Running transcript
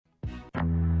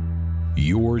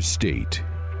Your state.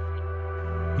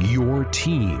 Your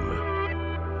team.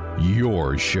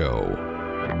 Your show.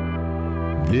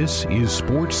 This is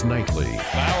Sports Nightly.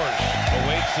 Bowers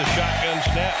awaits the shotgun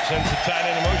snap, sends the tight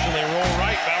end in motion. They roll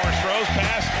right. Bowers throws,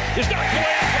 pass is knocked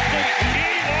away.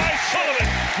 Eli Sullivan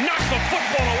knocks the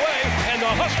football away, and the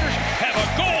Huskers have a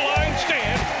goal line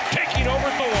stand, taking over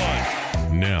at the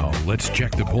 1. Now, let's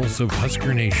check the pulse of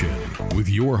Husker Nation with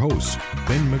your hosts,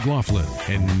 Ben McLaughlin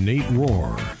and Nate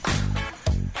Rohr.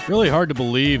 Really hard to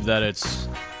believe that it's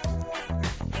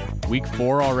week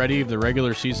 4 already of the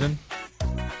regular season,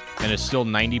 and it's still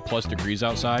 90-plus degrees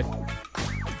outside.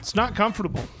 It's not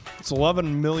comfortable. It's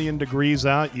 11 million degrees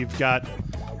out. You've got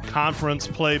conference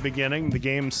play beginning. The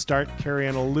games start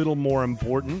carrying a little more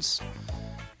importance,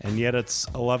 and yet it's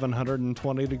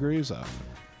 1,120 degrees out.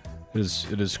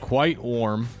 It is quite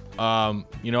warm.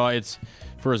 It's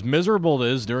for as miserable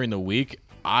it is during the week.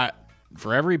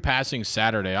 For every passing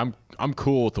Saturday, I'm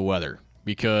cool with the weather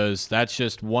because that's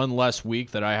just one less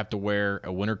week that I have to wear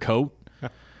a winter coat,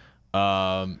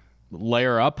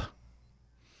 layer up,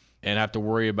 and have to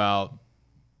worry about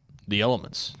the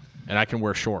elements. And I can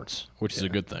wear shorts, which is a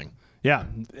good thing. Yeah,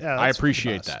 I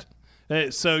appreciate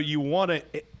that. So you want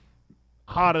it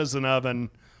hot as an oven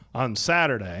on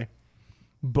Saturday,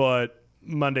 but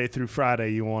Monday through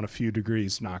Friday you want a few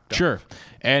degrees knocked up. Sure,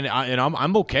 and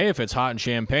I'm okay if it's hot in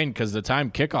Champaign because the time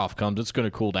kickoff comes, it's going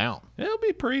to cool down. It'll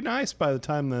be pretty nice by the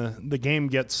time the game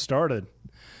gets started.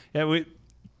 Yeah, we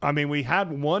had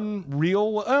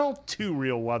two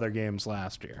real weather games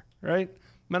last year, right?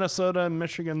 Minnesota and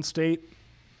Michigan State.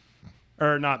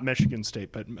 Or not Michigan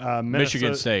State, but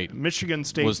Michigan State. Michigan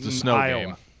State was the snow Iowa.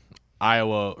 game.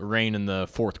 Iowa rain in the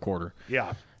fourth quarter.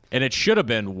 Yeah. And it should have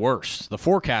been worse. The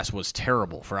forecast was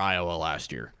terrible for Iowa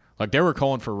last year. Like they were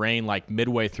calling for rain like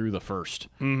midway through the first.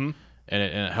 Mm-hmm. And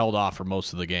it held off for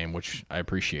most of the game, which I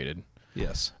appreciated.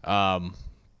 Yes.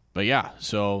 But yeah,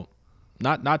 so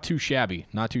not too shabby.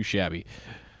 Not too shabby.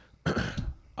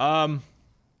 Well,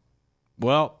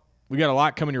 we got a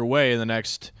lot coming your way in the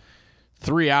next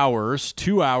 3 hours,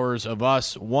 2 hours of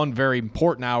us, one very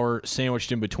important hour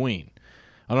sandwiched in between.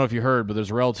 I don't know if you heard, but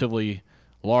there's a relatively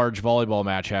large volleyball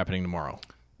match happening tomorrow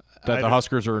that the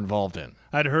Huskers are involved in.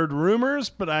 I'd heard rumors,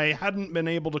 but I hadn't been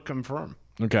able to confirm.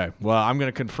 Okay, well, I'm going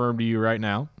to confirm to you right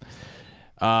now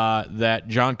that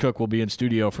John Cook will be in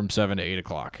studio from 7 to 8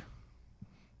 o'clock.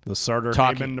 The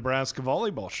Sartor-Haven, Nebraska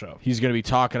volleyball show. He's going to be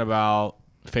talking about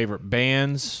favorite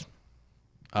bands,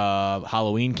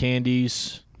 Halloween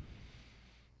candies,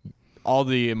 all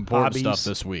the important stuff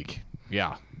this week.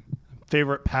 Yeah.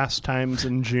 Favorite pastimes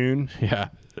in June. Yeah.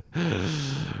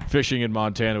 Fishing in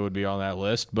Montana would be on that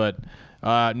list. But,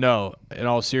 no, in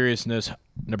all seriousness,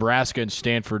 Nebraska and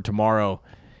Stanford tomorrow.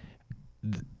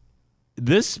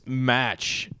 This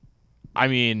match, I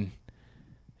mean,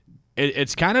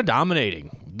 it's kind of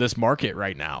dominating this market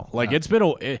right now. Like, it's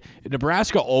been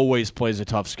Nebraska always plays a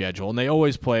tough schedule, and they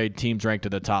always play teams ranked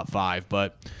in the top 5.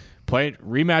 But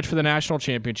rematch for the national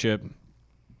championship,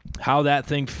 how that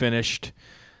thing finished,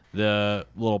 the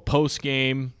little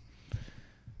post-game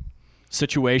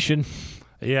situation.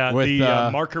 Yeah, with, the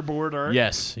marker board art.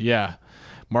 Yes, yeah.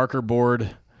 Marker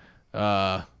board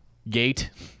gate.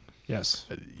 Yes.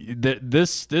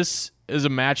 This is a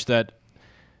match that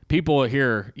people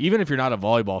here, even if you're not a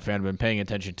volleyball fan, have been paying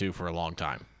attention to for a long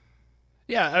time.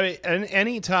 Yeah, I mean, and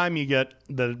anytime you get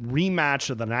the rematch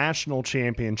of the national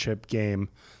championship game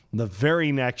the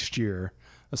very next year,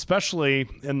 especially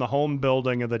in the home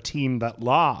building of the team that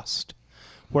lost,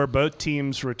 where both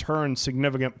teams return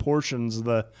significant portions of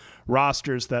the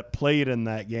rosters that played in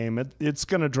that game, it's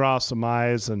going to draw some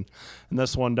eyes, and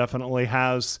this one definitely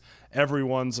has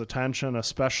everyone's attention,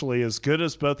 especially as good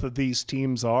as both of these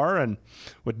teams are, and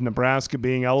with Nebraska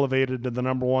being elevated to the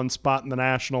number 1 spot in the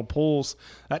national polls,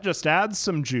 that just adds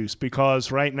some juice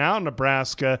because right now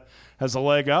Nebraska has a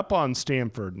leg up on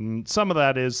Stanford, and some of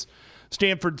that is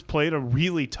Stanford's played a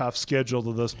really tough schedule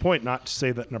to this point, not to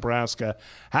say that Nebraska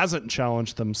hasn't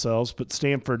challenged themselves, but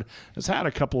Stanford has had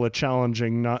a couple of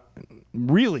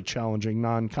really challenging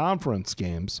non-conference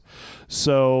games.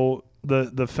 So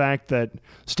the fact that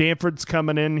Stanford's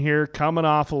coming in here, coming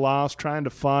off a loss, trying to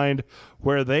find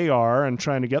where they are and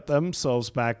trying to get themselves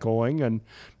back going, and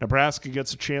Nebraska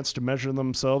gets a chance to measure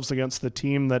themselves against the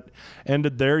team that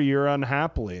ended their year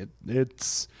unhappily.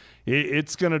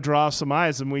 It's going to draw some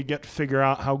eyes, and we get to figure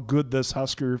out how good this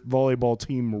Husker volleyball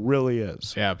team really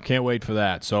is. Yeah, can't wait for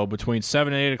that. So between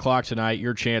 7 and 8 o'clock tonight,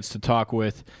 your chance to talk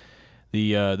with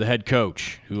the head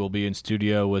coach, who will be in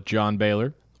studio with John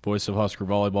Baylor, voice of Husker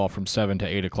Volleyball, from 7 to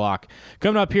 8 o'clock.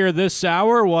 Coming up here this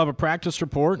hour, we'll have a practice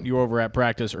report. You were over at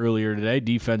practice earlier today,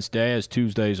 Defense Day, as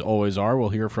Tuesdays always are. We'll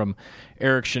hear from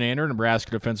Eric Shenander,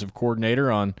 Nebraska defensive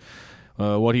coordinator, on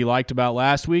what he liked about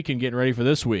last week and getting ready for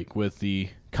this week with the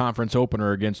conference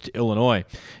opener against Illinois.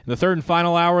 In the third and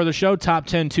final hour of the show, Top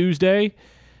 10 Tuesday,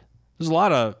 there's a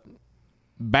lot of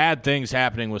bad things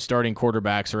happening with starting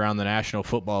quarterbacks around the National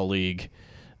Football League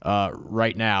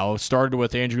right now. Started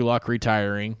with Andrew Luck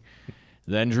retiring.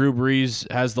 Then Drew Brees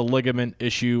has the ligament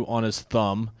issue on his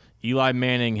thumb. Eli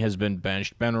Manning has been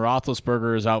benched. Ben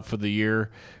Roethlisberger is out for the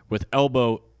year with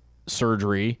elbow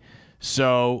surgery.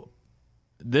 So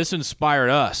this inspired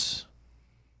us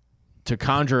to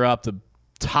conjure up the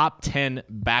top 10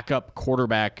 backup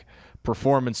quarterback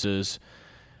performances.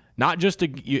 Not just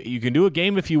you can do a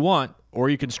game if you want, or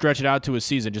you can stretch it out to a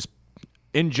season. Just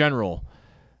in general,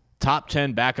 top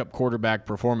 10 backup quarterback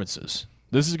performances.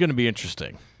 This is going to be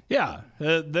interesting. Yeah,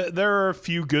 there are a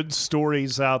few good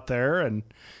stories out there, and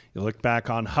you look back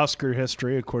on Husker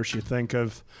history. Of course, you think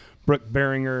of Brooke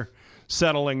Behringer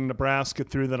settling Nebraska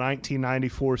through the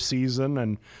 1994 season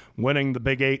and winning the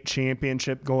Big 8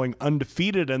 championship, going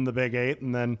undefeated in the Big 8,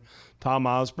 and then Tom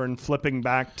Osborne flipping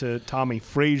back to Tommy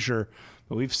Frazier.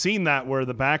 But we've seen that where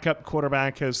the backup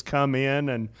quarterback has come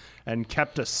in and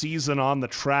kept a season on the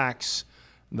tracks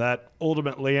that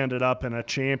ultimately ended up in a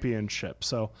championship.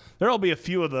 So there will be a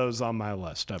few of those on my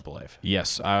list, I believe.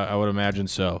 Yes, I would imagine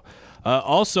so.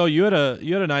 Also, you had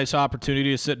a nice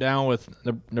opportunity to sit down with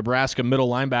Nebraska middle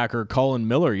linebacker Cullen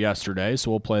Miller yesterday,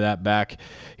 so we'll play that back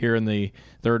here in the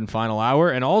third and final hour.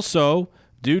 And also,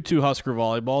 due to Husker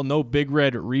Volleyball, no Big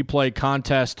Red replay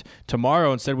contest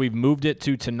tomorrow. Instead, we've moved it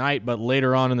to tonight, but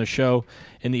later on in the show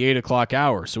in the 8 o'clock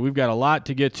hour. So we've got a lot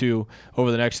to get to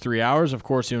over the next 3 hours. Of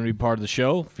course, you want to be part of the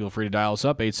show, feel free to dial us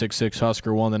up,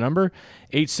 866-HUSKER1, the number,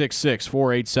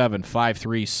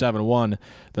 866-487-5371,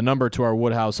 the number to our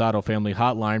Woodhouse Auto Family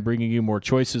Hotline, bringing you more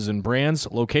choices in brands,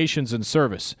 locations, and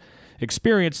service.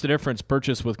 Experience the difference.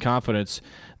 Purchase with confidence.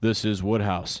 This is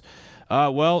Woodhouse.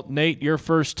 Well, Nate, your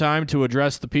first time to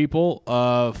address the people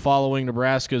following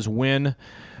Nebraska's win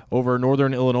over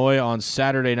Northern Illinois on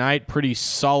Saturday night. Pretty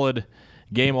solid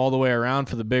game all the way around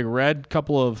for the Big Red.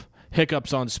 Couple of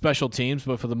hiccups on special teams,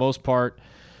 but for the most part,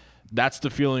 that's the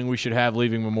feeling we should have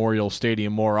leaving Memorial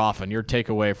Stadium more often. Your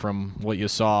takeaway from what you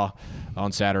saw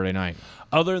on Saturday night?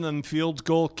 Other than field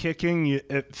goal kicking,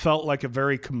 it felt like a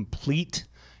very complete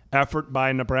effort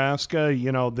by Nebraska.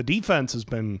 You know, the defense has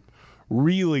been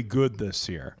really good this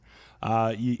year.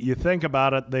 You think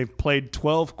about it, they've played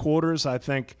 12 quarters. I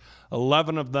think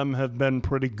 11 of them have been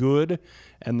pretty good.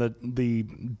 And the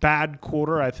bad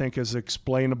quarter, I think, is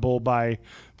explainable by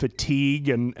fatigue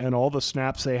and all the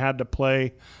snaps they had to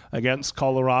play against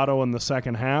Colorado in the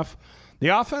second half. The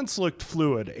offense looked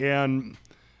fluid. And,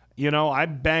 you know, I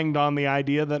banged on the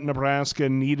idea that Nebraska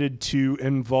needed to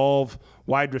involve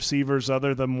wide receivers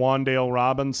other than Wandale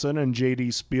Robinson and J.D.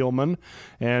 Spielman.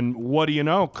 And what do you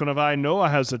know? Kunavai Noah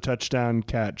has a touchdown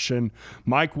catch, and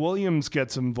Mike Williams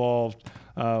gets involved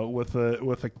with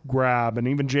a grab, and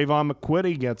even Javon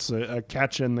McQuitty gets a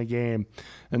catch in the game.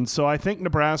 And so I think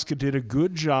Nebraska did a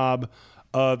good job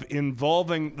of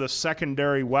involving the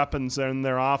secondary weapons in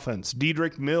their offense.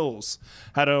 Dedrick Mills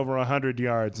had over 100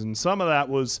 yards, and some of that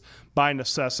was by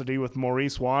necessity with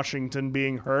Maurice Washington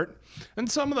being hurt, and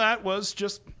some of that was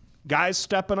just guys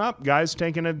stepping up, guys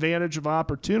taking advantage of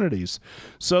opportunities.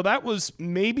 So that was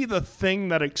maybe the thing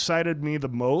that excited me the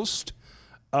most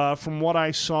from what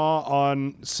I saw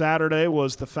on Saturday,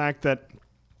 was the fact that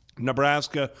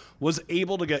Nebraska was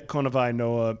able to get Kunavai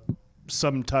Noah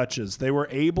some touches. They were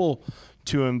able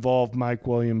to involve Mike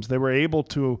Williams. They were able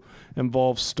to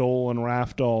involve Stoll and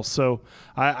Rafdal. So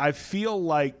I feel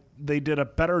like they did a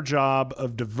better job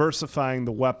of diversifying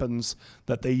the weapons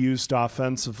that they used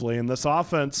offensively. And this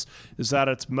offense is at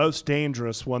its most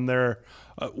dangerous when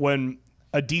when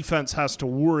a defense has to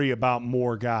worry about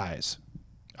more guys.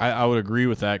 I would agree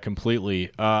with that completely.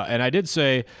 And I did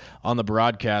say on the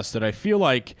broadcast that I feel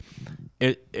like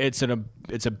it's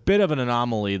a bit of an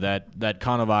anomaly that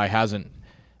Kunavai hasn't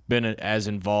been as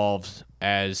involved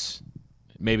as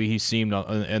maybe he seemed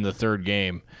in the third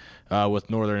game with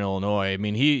Northern Illinois. I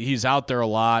mean, he's out there a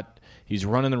lot. He's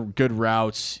running good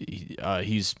routes.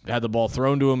 He's had the ball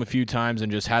thrown to him a few times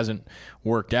and just hasn't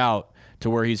worked out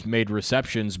to where he's made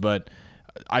receptions. But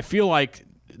I feel like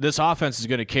this offense is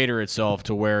going to cater itself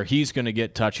to where he's going to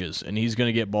get touches and he's going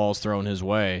to get balls thrown his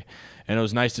way. And it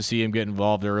was nice to see him get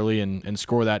involved early and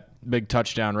score that big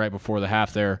touchdown right before the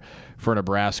half there for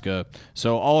Nebraska.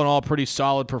 So all in all, pretty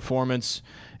solid performance,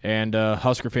 and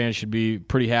Husker fans should be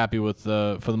pretty happy with,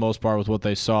 for the most part, with what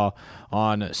they saw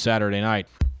on Saturday night.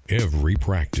 Every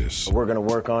practice. We're going to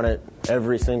work on it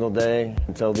every single day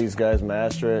until these guys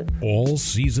master it. All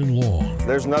season long.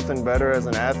 There's nothing better as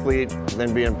an athlete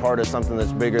than being part of something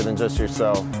that's bigger than just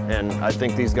yourself. And I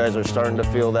think these guys are starting to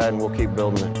feel that, and we'll keep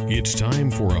building it. It's time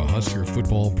for a Husker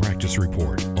football practice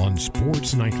report on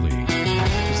Sports Nightly.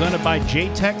 Presented by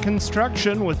J-Tech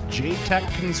Construction. With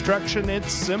J-Tech Construction,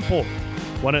 it's simple.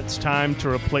 When it's time to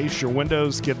replace your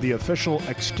windows, give the official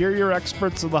exterior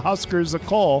experts of the Huskers a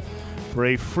call for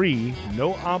a free,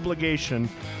 no-obligation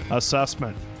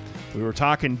assessment. We were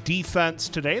talking defense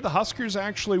today. The Huskers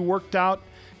actually worked out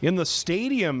in the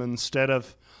stadium instead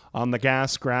of on the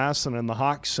gas grass and in the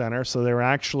Hawks Center, so they were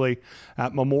actually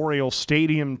at Memorial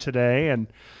Stadium today, and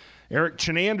Erik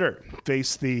Chinander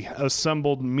faced the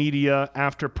assembled media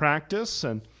after practice,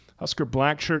 and Husker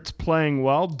Blackshirts playing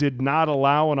well, did not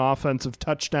allow an offensive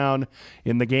touchdown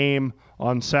in the game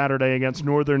on Saturday against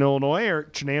Northern Illinois.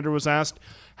 Erik Chinander was asked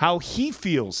how he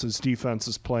feels his defense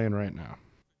is playing right now.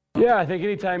 Yeah, I think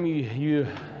anytime you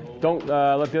don't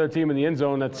let the other team in the end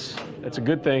zone, that's a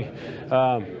good thing.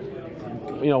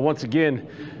 Once again,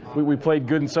 we played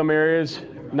good in some areas,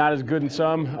 not as good in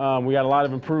some. We got a lot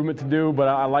of improvement to do, but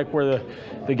I like where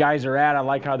the guys are at. I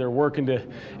like how they're working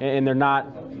and they're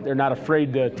not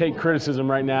afraid to take criticism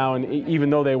right now. And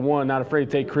even though they won, not afraid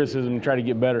to take criticism and try to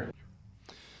get better.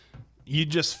 You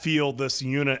just feel this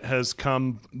unit has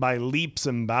come by leaps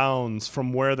and bounds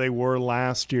from where they were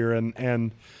last year,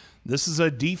 and this is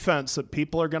a defense that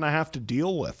people are going to have to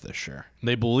deal with this year.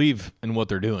 They believe in what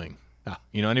they're doing. Yeah.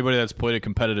 Anybody that's played a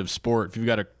competitive sport, if you've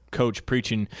got a coach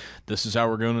preaching, this is how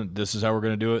we're going to do it,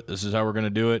 this is how we're going to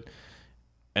do it,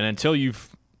 and until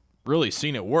you've really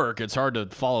seen it work, it's hard to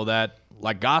follow that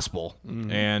like gospel. Mm-hmm.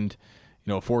 And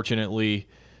fortunately,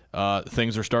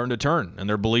 things are starting to turn, and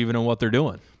they're believing in what they're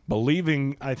doing.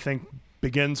 Believing, I think,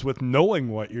 begins with knowing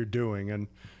what you're doing and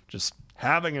just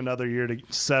having another year to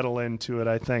settle into it,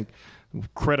 I think,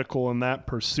 critical in that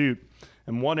pursuit.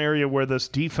 And one area where this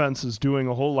defense is doing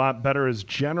a whole lot better is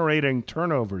generating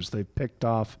turnovers. They've picked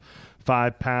off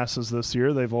 5 passes this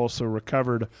year. They've also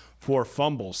recovered 4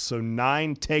 fumbles. So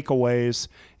 9 takeaways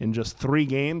in just 3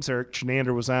 games. Erik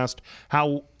Chinander was asked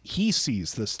how he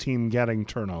sees this team getting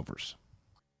turnovers.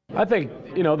 I think,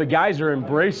 the guys are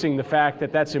embracing the fact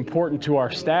that that's important to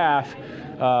our staff.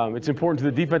 It's important to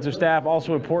the defensive staff,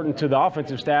 also important to the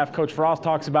offensive staff. Coach Frost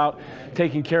talks about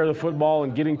taking care of the football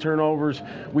and getting turnovers.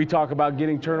 We talk about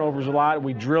getting turnovers a lot.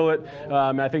 We drill it,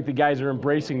 and I think the guys are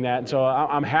embracing that. And so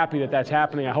I'm happy that that's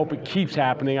happening. I hope it keeps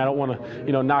happening. I don't want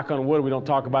to, knock on wood. We don't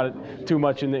talk about it too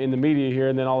much in the media here,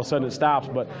 and then all of a sudden it stops.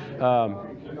 But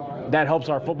that helps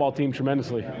our football team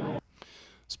tremendously.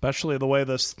 Especially the way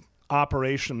this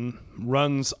operation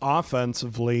runs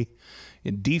offensively.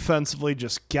 And defensively,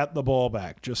 just get the ball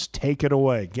back. Just take it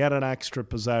away. Get an extra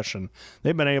possession.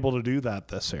 They've been able to do that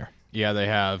this year. Yeah, they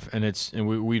have. And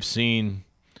we've seen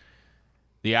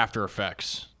the after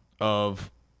effects of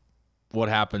what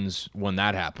happens when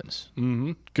that happens.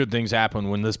 Mm-hmm. Good things happen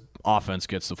when this offense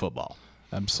gets the football.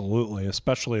 Absolutely,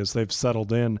 especially as they've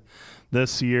settled in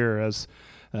this year as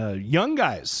young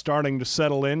guys starting to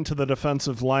settle into the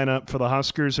defensive lineup for the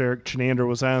Huskers. Erik Chinander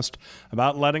was asked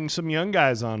about letting some young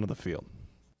guys onto the field.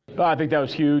 I think that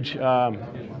was huge.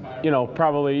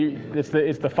 Probably it's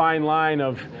the fine line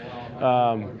of,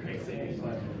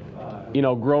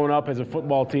 growing up as a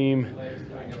football team.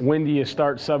 When do you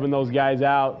start subbing those guys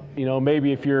out?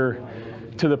 Maybe if you're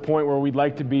to the point where we'd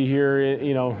like to be here,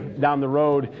 down the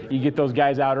road, you get those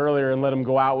guys out earlier and let them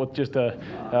go out with just a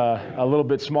little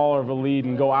bit smaller of a lead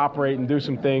and go operate and do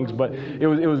some things. But it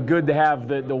was good to have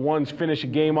the ones finish a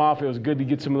game off. It was good to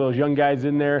get some of those young guys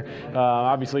in there.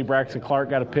 Obviously, Braxton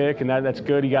Clark got a pick, and that's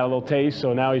good. He got a little taste,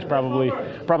 so now he's probably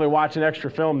watching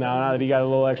extra film now that he got a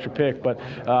little extra pick. But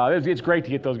it's great to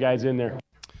get those guys in there.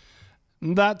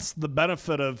 That's the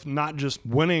benefit of not just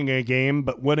winning a game,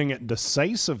 but winning it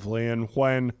decisively. And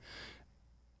when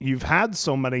you've had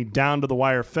so many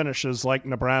down-to-the-wire finishes like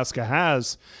Nebraska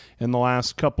has in the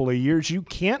last couple of years, you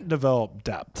can't develop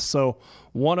depth. So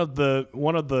one of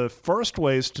the first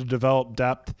ways to develop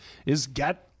depth is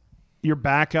get your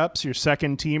backups, your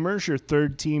second-teamers, your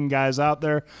third-team guys out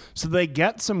there so they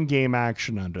get some game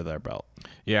action under their belt.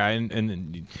 Yeah,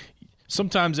 and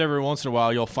sometimes every once in a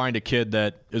while you'll find a kid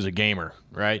that is a gamer,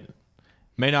 right?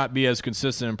 may not be as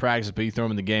consistent in practice, but you throw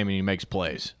him in the game and he makes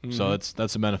plays. So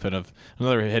that's a benefit of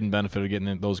another hidden benefit of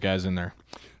getting those guys in there.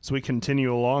 As we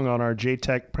continue along on our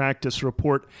J-Tech practice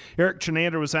report, Eric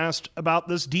Chinander was asked about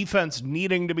this defense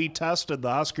needing to be tested.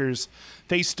 The Huskers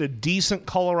faced a decent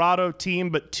Colorado team,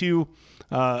 but two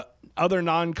other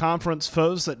non-conference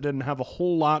foes that didn't have a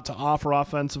whole lot to offer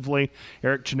offensively.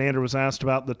 Eric Chinander was asked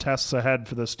about the tests ahead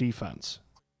for this defense.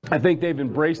 I think they've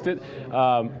embraced it.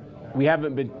 We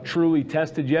haven't been truly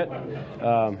tested yet.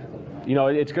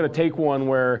 It's going to take one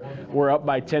where we're up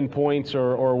by 10 points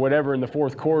or whatever in the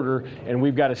fourth quarter, and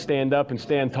we've got to stand up and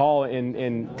stand tall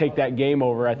and take that game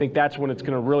over. I think that's when it's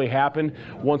going to really happen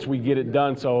once we get it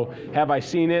done. So have I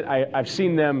seen it? I've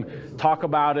seen them talk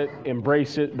about it,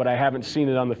 embrace it, but I haven't seen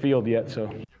it on the field yet.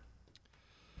 So.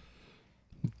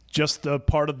 Just a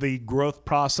part of the growth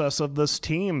process of this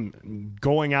team,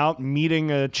 going out, meeting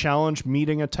a challenge,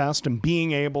 meeting a test, and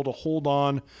being able to hold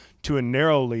on to a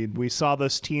narrow lead. We saw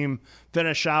this team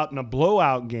finish out in a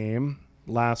blowout game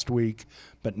last week,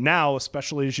 but now,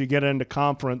 especially as you get into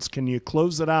conference, can you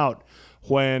close it out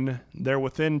when they're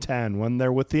within 10, when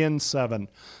they're within 7?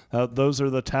 Those are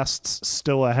the tests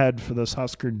still ahead for this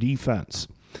Husker defense.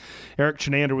 Eric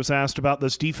Chinander was asked about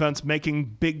this defense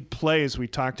making big plays. We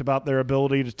talked about their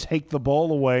ability to take the ball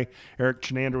away. Eric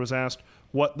Chinander was asked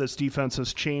what this defense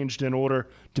has changed in order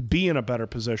to be in a better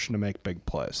position to make big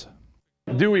plays.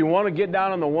 Do we want to get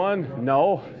down on the one?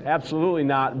 No, absolutely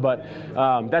not. But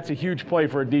that's a huge play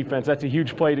for a defense. That's a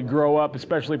huge play to grow up,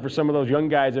 especially for some of those young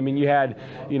guys. I mean, you had,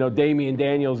 Damian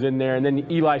Daniels in there, and then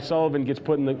Eli Sullivan gets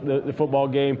put in the football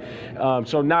game.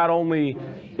 So not only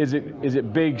is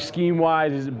it big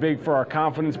scheme-wise, is it big for our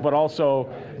confidence, but also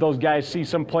those guys see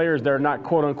some players that are not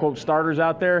quote-unquote starters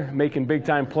out there making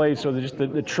big-time plays. So just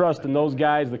the trust in those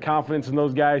guys, the confidence in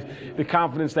those guys, the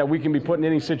confidence that we can be put in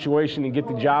any situation and get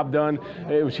the job done.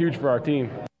 It was huge for our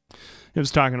team. He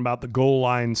was talking about the goal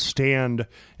line stand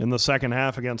in the second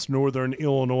half against Northern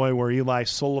Illinois, where Eli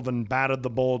Sullivan batted the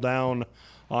ball down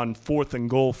on 4th and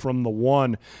goal from the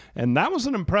 1. And that was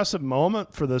an impressive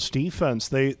moment for this defense.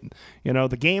 The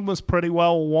game was pretty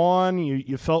well won.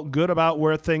 You felt good about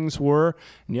where things were,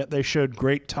 and yet they showed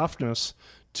great toughness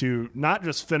to not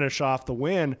just finish off the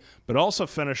win, but also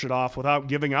finish it off without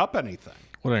giving up anything.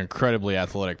 What an incredibly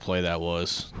athletic play that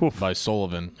was by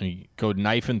Sullivan. He go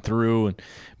knifing through and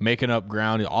making up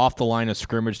ground off the line of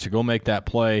scrimmage to go make that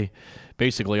play,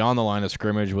 basically on the line of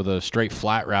scrimmage with a straight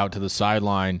flat route to the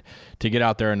sideline to get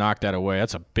out there and knock that away.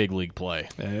 That's a big league play.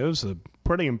 It was a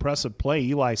pretty impressive play.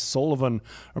 Eli Sullivan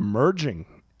emerging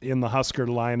in the Husker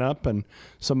lineup, and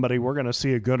somebody we're going to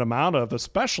see a good amount of,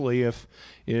 especially if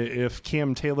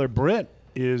Cam Taylor-Britt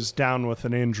is down with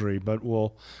an injury, but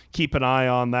we'll keep an eye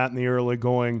on that in the early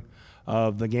going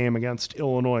of the game against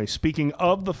Illinois. Speaking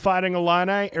of the Fighting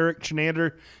Illini, Eric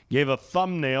Chinander gave a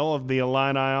thumbnail of the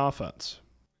Illini offense.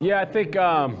 Yeah, I think,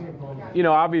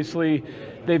 obviously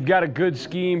they've got a good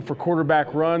scheme for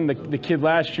quarterback run. The kid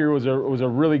last year was a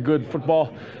really good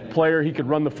football player. He could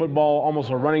run the football, almost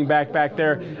a running back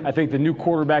there. I think the new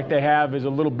quarterback they have is a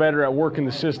little better at working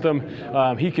the system.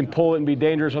 He can pull it and be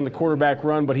dangerous on the quarterback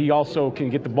run, but he also can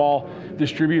get the ball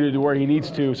distributed to where he needs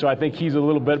to. So I think he's a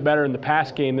little bit better in the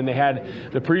pass game than they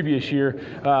had the previous year.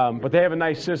 But they have a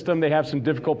nice system. They have some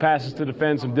difficult passes to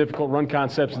defend, some difficult run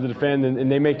concepts to defend,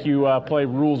 and they make you play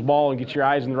rules ball and get your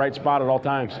eyes in the right spot at all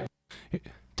times.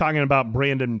 Talking about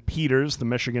Brandon Peters, the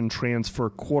Michigan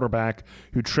transfer quarterback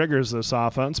who triggers this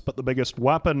offense, but the biggest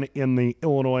weapon in the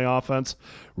Illinois offense,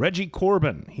 Reggie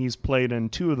Corbin. He's played in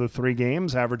 2 of the 3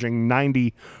 games, averaging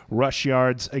 90 rush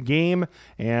yards a game,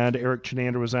 and Eric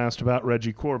Chinander was asked about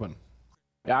Reggie Corbin.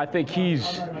 Yeah, I think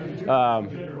he's, and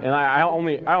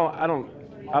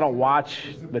I don't watch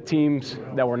the teams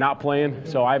that we're not playing,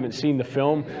 so I haven't seen the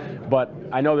film. But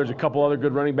I know there's a couple other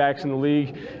good running backs in the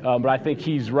league, but I think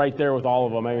he's right there with all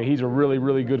of them. I mean, he's a really,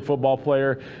 really good football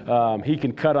player. He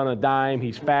can cut on a dime.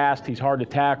 He's fast. He's hard to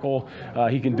tackle.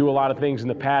 He can do a lot of things in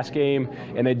the pass game,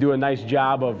 and they do a nice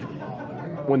job of,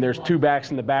 when there's 2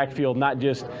 backs in the backfield, not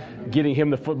just getting him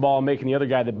the football and making the other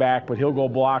guy the back, but he'll go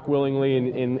block willingly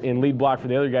and lead block for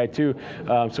the other guy too.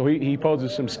 So he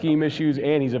poses some scheme issues,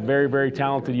 and he's a very, very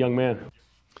talented young man.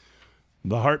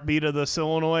 The heartbeat of this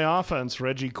Illinois offense,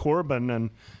 Reggie Corbin,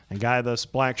 and a guy this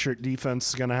black shirt defense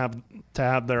is going to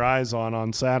have their eyes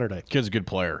on Saturday. Kid's a good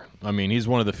player. I mean, he's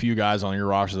one of the few guys on your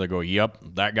roster that go, yep,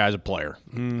 that guy's a player.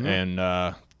 Mm-hmm.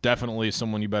 And definitely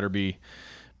someone you better be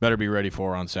ready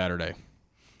for on Saturday.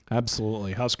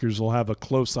 Absolutely. Huskers will have a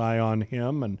close eye on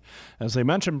him. And as I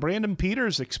mentioned, Brandon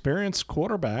Peters, experienced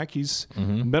quarterback. He's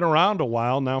been around a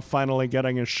while, now finally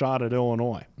getting a shot at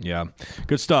Illinois. Yeah.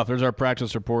 Good stuff. There's our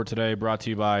practice report today, brought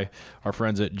to you by our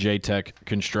friends at J-Tech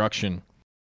Construction.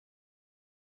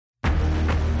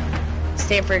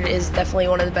 Stanford is definitely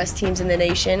one of the best teams in the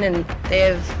nation, and they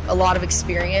have a lot of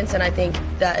experience, and I think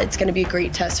that it's going to be a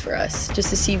great test for us just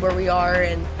to see where we are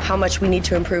and how much we need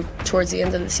to improve towards the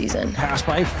end of the season. Pass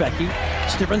by Fecky.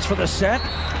 Stiffens for the set.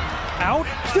 Out.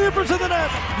 Stanford's in the net.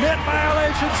 Net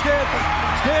violation, Stanford.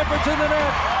 Stanford's in the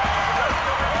net.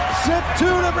 Set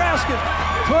to Nebraska.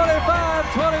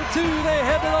 25-22. They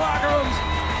head to the locker rooms.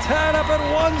 Tied up at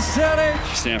 1 set each.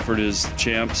 Stanford is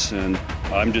champs, and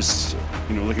I'm just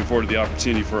looking forward to the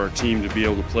opportunity for our team to be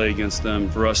able to play against them,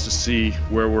 for us to see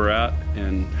where we're at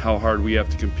and how hard we have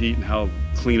to compete and how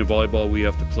clean a volleyball we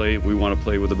have to play. We want to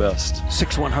play with the best.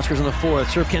 6-1 Huskers in the fourth.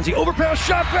 Serve Kenzie. Overpass.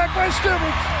 Shot back by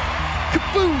Stibbons.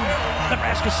 Kaboom!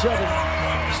 Nebraska 7.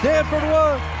 Stanford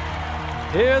 1.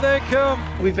 Here they come.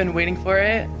 We've been waiting for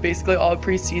it basically all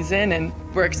preseason, and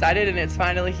we're excited, and it's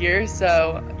finally here.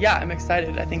 So, yeah, I'm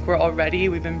excited. I think we're all ready.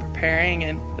 We've been preparing,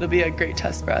 and it'll be a great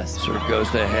test for us. Serve goes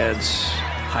to heads.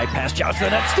 High pass, Joust to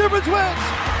the net. Stibbons wins.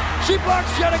 She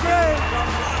blocks Jenna Gray.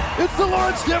 It's the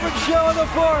Lauren Stibbons show in the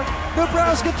fourth.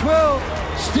 Nebraska 12,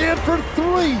 Stanford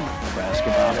 3. Nebraska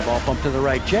down the ball, bump to the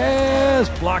right. Jazz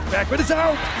blocked back, but it's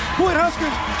out. Point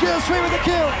Huskers. Jazz Sweet with the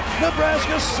kill.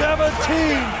 Nebraska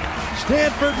 17.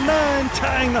 Stanford 9,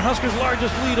 tying the Huskers'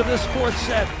 largest lead of this fourth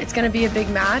set. It's going to be a big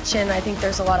match, and I think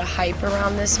there's a lot of hype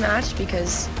around this match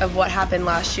because of what happened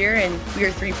last year, and we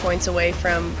are 3 points away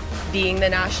from being the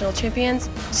national champions.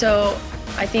 So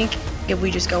I think if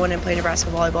we just go in and play Nebraska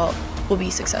volleyball, we'll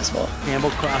be successful.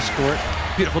 Campbell cross court.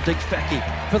 Beautiful take Fecky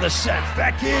for the set.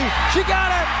 Fecky, she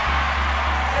got it!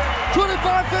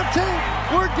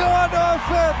 25-15. We're going to a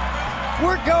fifth.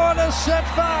 We're going to set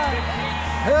 5.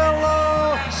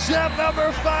 Hello, set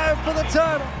number 5 for the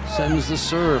title. Sends the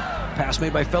serve. Pass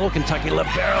made by fellow Kentucky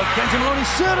libero. Kenzie Maloney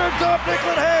center. Top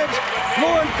Nicklin Haynes.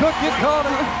 Lauren Cook, you called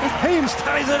it. Haynes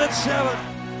ties it at 7.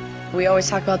 We always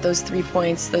talk about those 3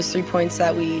 points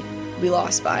that we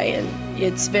lost by, and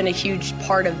it's been a huge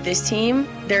part of this team.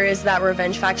 There is that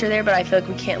revenge factor there, but I feel like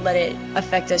we can't let it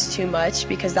affect us too much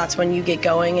because that's when you get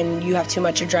going and you have too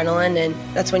much adrenaline, and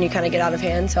that's when you kind of get out of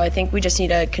hand. So I think we just need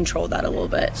to control that a little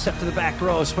bit. Step to the back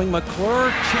row, swing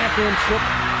McClure, championship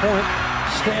point,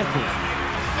 Stanford,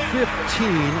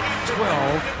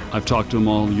 15-12. I've talked to them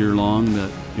all year long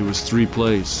that it was 3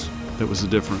 plays that was the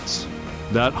difference.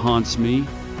 That haunts me,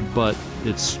 but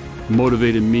it's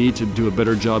motivated me to do a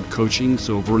better job coaching.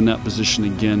 So if we're in that position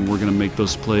again, we're going to make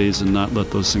those plays and not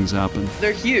let those things happen.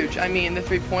 They're huge. I mean, the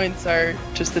 3 points are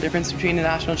just the difference between the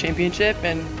national championship,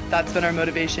 and that's been our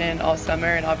motivation all summer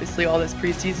and obviously all this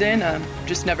preseason.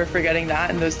 Just never forgetting that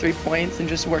and those 3 points and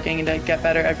just working to get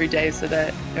better every day so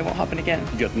that it won't happen again.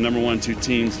 You got the number 1, 2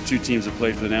 teams. 2 teams that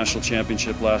played for the national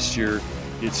championship last year.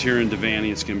 It's here in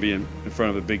Devaney. It's going to be in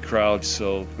front of a big crowd.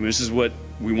 So this is what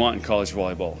we want in college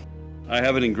volleyball. I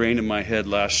have it ingrained in my head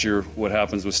last year what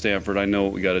happens with Stanford. I know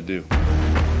what we got to do.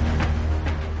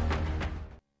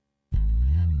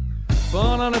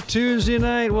 Fun on a Tuesday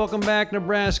night. Welcome back,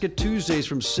 Nebraska Tuesdays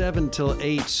from 7 till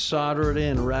 8. Solder it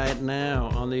in right now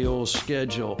on the old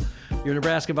schedule. Your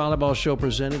Nebraska Volleyball Show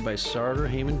presented by Sartor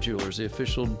Heyman Jewelers, the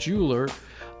official jeweler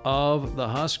of the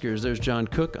Huskers. There's John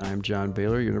Cook. I'm John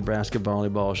Baylor, your Nebraska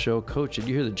Volleyball Show coach. Did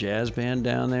you hear the jazz band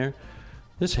down there?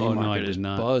 This Haymarket is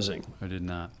buzzing. I did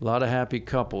not. A lot of happy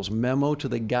couples. Memo to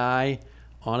the guy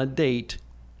on a date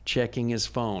checking his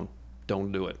phone.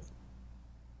 Don't do it.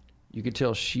 You could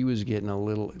tell she was getting a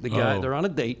little... The guy, they're on a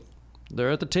date. They're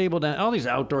at the table down... All these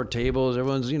outdoor tables.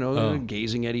 Everyone's,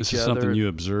 gazing at each other. This is something you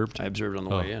observed? I observed on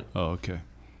the way in. Oh, okay.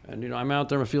 And, I'm out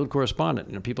there. I'm a field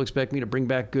correspondent. People expect me to bring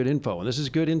back good info. And this is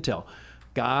good intel.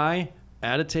 Guy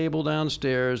at a table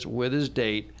downstairs with his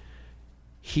date...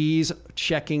 He's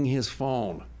checking his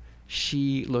phone.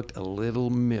 She looked a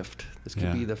little miffed. This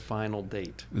could be the final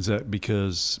date. Is that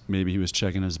because maybe he was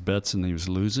checking his bets and he was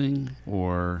losing,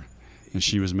 and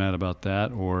she was mad about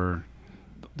that, or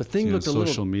the thing looked a little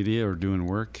social media or doing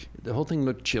work? The whole thing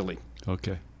looked chilly.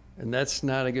 Okay. And that's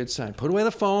not a good sign. Put away the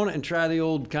phone and try the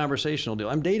old conversational deal.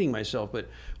 I'm dating myself, but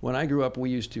when I grew up, we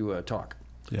used to talk.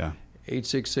 Yeah.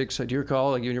 866. Do you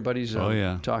recall like you and your buddies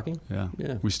talking? Yeah.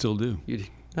 We still do.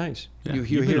 Nice. Yeah.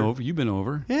 You've been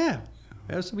over. Yeah.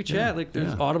 So we chat. Like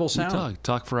there's audible sound. We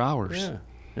talk for hours. Yeah.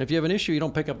 And if you have an issue, you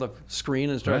don't pick up the screen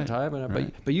and start typing.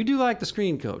 Right. But you do like the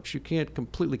screen, Coach. You can't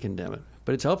completely condemn it.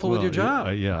 but it's helpful with your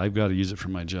job. Yeah, I've got to use it for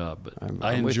my job. But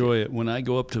I I'm with enjoy you. it. When I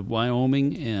go up to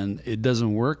Wyoming and it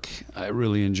doesn't work, I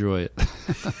really enjoy it.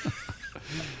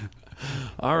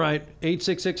 All right,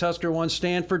 866 Husker 1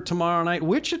 Stanford tomorrow night.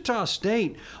 Wichita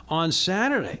State on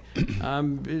Saturday.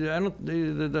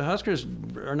 The Huskers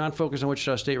are not focused on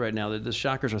Wichita State right now. The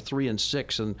Shockers are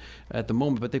 3-6 at the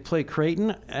moment, but they play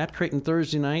Creighton at Creighton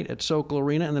Thursday night at Sokol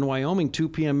Arena, and then Wyoming 2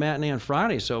 p.m. matinee on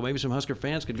Friday. So maybe some Husker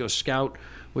fans could go scout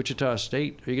Wichita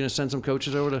State. Are you going to send some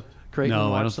coaches over to Creighton? No,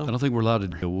 and I watch them? don't think we're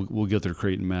allowed to. We'll get their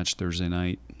Creighton match Thursday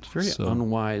night. It's very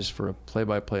unwise for a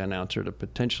play-by-play announcer to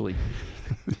potentially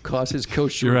cause his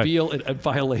coach to You're right. reveal a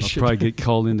violation. I'll probably get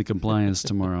called into compliance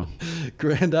tomorrow.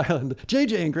 Grand Island.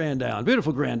 JJ in Grand Island.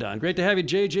 Beautiful Grand Island. Great to have you,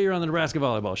 JJ. You're on the Nebraska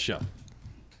Volleyball Show.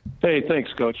 Hey,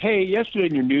 thanks, Coach. Hey, yesterday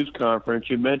in your news conference,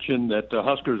 you mentioned that the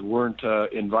Huskers weren't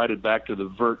invited back to the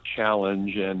Vert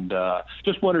Challenge, and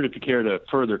just wondered if you care to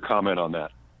further comment on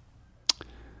that.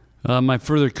 My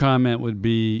further comment would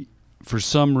be, for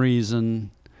some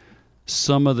reason,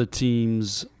 some of the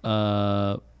teams,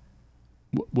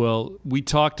 we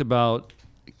talked about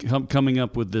coming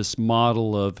up with this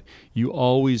model of you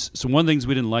always – so one of the things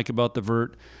we didn't like about the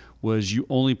Vert was you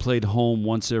only played home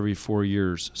once every 4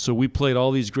 years. So we played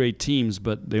all these great teams,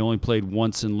 but they only played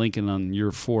once in Lincoln on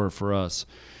year 4 for us.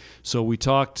 So we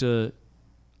talked to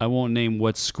 – I won't name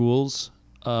what schools –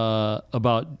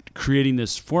 about creating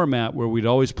this format where we'd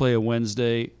always play a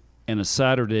Wednesday and a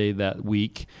Saturday that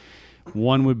week.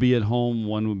 One would be at home,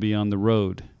 one would be on the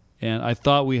road. And I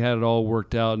thought we had it all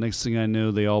worked out. Next thing I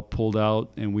knew, they all pulled out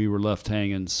and we were left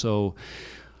hanging. So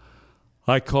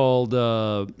I called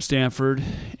Stanford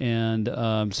and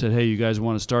said, hey, you guys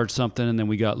want to start something? And then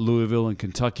we got Louisville and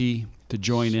Kentucky to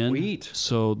join in. Sweet.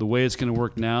 So the way it's going to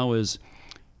work now is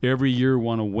every year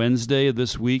on a Wednesday of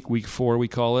this week, week 4 we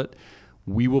call it,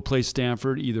 we will play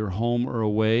Stanford either home or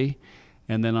away,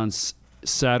 and then on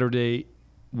Saturday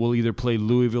we'll either play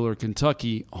Louisville or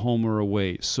Kentucky home or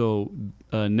away. So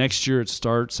next year it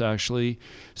starts, actually.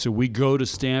 So we go to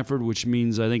Stanford, which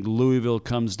means I think Louisville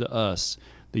comes to us.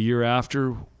 The year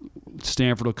after,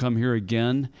 Stanford will come here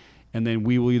again, and then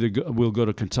we will we'll go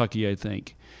to Kentucky, I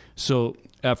think. So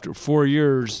after 4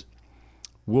 years,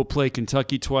 we'll play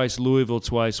Kentucky twice, Louisville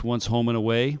twice, once home and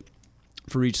away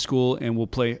for each school, and we'll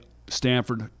play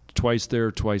Stanford twice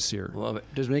there, twice here. Love it.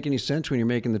 Does it make any sense when you're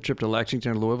making the trip to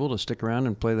Lexington or Louisville to stick around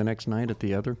and play the next night at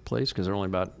the other place because they're only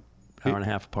about an hour and a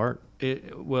half apart?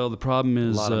 Well, the problem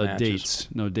is dates.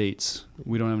 No dates.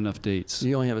 We don't have enough dates.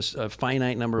 You only have a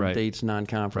finite number of dates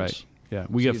non-conference. Right. Yeah,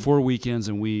 we get 4 weekends,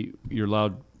 and you're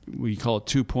allowed. We call it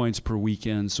 2 points per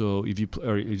weekend. So if you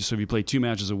play 2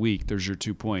 matches a week, there's your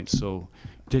 2 points. So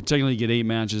technically you get 8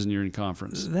 matches and you're in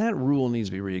conference. That rule needs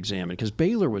to be reexamined because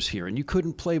Baylor was here, and you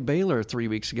couldn't play Baylor 3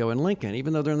 weeks ago in Lincoln,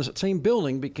 even though they're in the same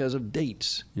building because of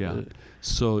dates. Yeah.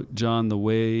 So, John, the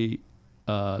way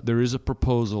there is a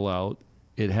proposal out.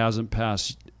 It hasn't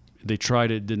passed. They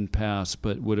tried it, didn't pass.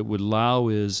 But what it would allow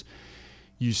is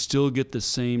you still get the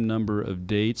same number of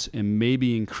dates and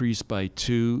maybe increase by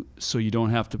 2 so you don't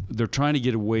have to – they're trying to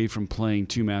get away from playing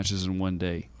 2 matches in one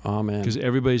day. Oh, man. Because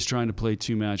everybody's trying to play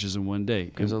 2 matches in one day.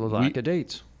 Because of the lack of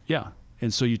dates. Yeah.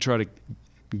 And so you try to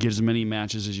get as many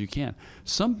matches as you can.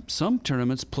 Some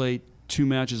tournaments play 2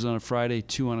 matches on a Friday,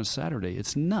 2 on a Saturday.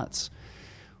 It's nuts.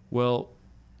 Well,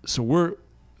 so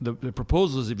the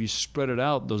proposal is if you spread it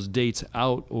out, those dates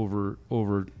out over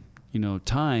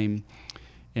time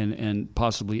and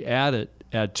possibly add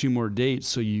 2 more dates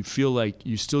so you feel like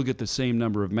you still get the same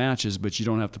number of matches, but you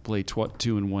don't have to play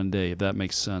 2 in one day, if that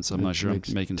makes sense. I'm not sure I'm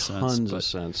making sense. Tons of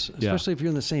sense, especially if you're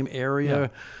in the same area. Yeah.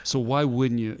 So why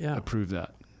wouldn't you approve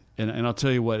that? And I'll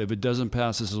tell you what, if it doesn't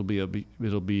pass this, it'll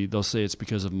be they'll say it's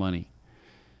because of money.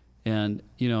 And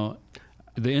the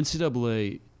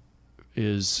NCAA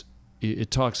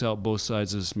it talks out both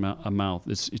sides of this mouth.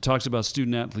 It talks about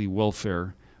student athlete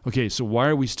welfare. Okay, so why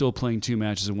are we still playing 2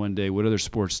 matches in one day? What other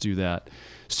sports do that?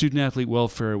 Student athlete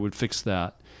welfare would fix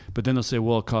that. But then they'll say,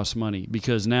 well, it costs money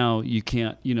because now you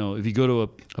can't, if you go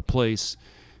to a place,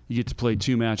 you get to play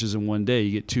 2 matches in one day.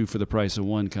 You get 2 for the price of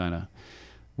 1 kind of.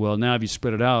 Well, now if you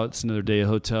spread it out, it's another day of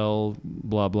hotel,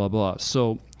 blah, blah, blah.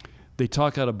 So they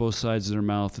talk out of both sides of their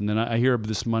mouth. And then I hear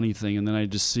this money thing, and then I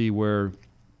just see where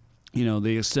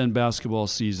They extend basketball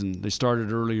season. They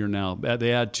started earlier now.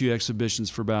 They add 2 exhibitions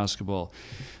for basketball.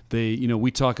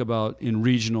 We talk about in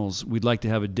regionals, we'd like to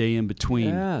have a day in between.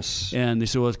 Yes. And they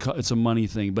say, well, it's a money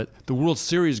thing. But the World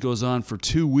Series goes on for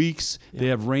 2 weeks. Yeah. They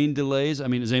have rain delays. I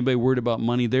mean, is anybody worried about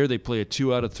money there? They play a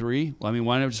 2 out of 3. Well, I mean,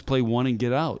 why not just play 1 and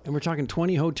get out? And we're talking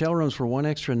 20 hotel rooms for 1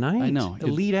 extra night. I know.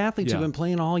 Elite athletes have been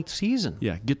playing all season.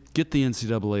 Yeah, get the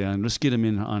NCAA on. Let's get them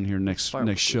in on here next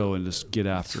show and just get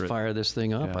after it. Fire this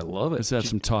thing up. Yeah. I love it. Let's have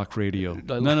some talk radio.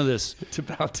 None of this. It's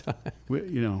about time.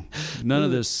 None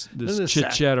of this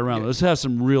chit-chat around. Let's have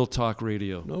some real talk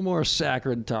radio. No more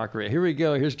saccharin talk radio. Here we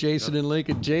go. Here's Jason in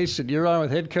Lincoln. Jason, you're on with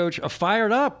head coach, a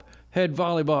fired up head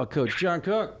volleyball coach, John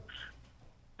Cook.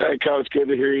 Hey, Coach, good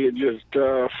to hear you just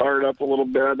fired up a little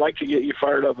bit. I'd like to get you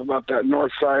fired up about that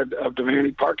north side of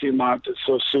Devaney parking lot that's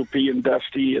so soupy and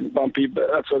dusty and bumpy,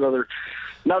 but that's another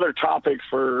topic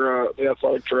for the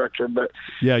athletic director. But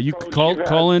yeah, you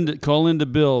call into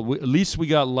Bill. At least we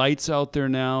got lights out there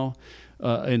now.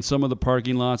 In some of the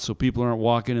parking lots, so people aren't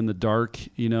walking in the dark,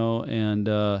 and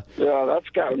yeah, that's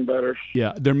gotten better.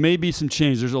 Yeah, there may be some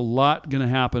change. There's a lot going to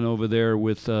happen over there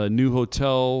with new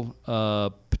hotel,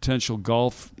 potential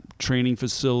golf training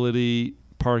facility,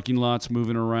 parking lots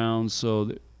moving around.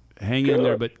 So hang in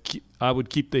there, but I would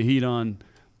keep the heat on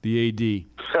the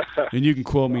AD, and you can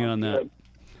quote me on that.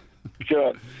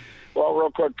 Good. Well, real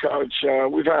quick, Coach,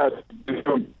 we've had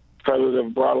that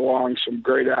have brought along some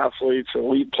great athletes,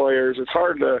 elite players. It's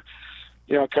hard to,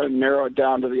 kind of narrow it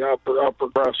down to the upper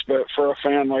crust. But for a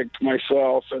fan like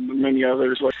myself and many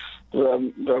others, like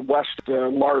the West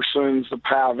Larsons, the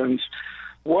Pavins,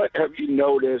 what have you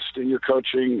noticed in your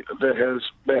coaching that has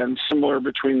been similar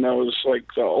between those, like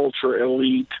the ultra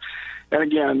elite? And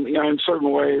again, in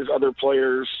certain ways, other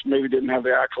players maybe didn't have the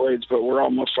accolades, but we're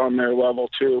almost on their level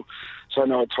too. So I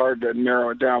know it's hard to narrow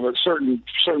it down, but certain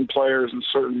players and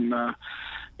certain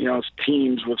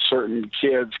teams with certain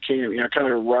kids can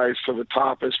kind of rise to the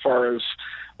top as far as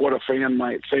what a fan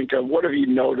might think of. What have you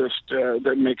noticed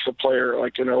that makes a player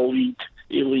like an elite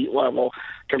level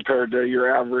compared to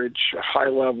your average high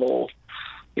level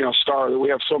star? We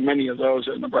have so many of those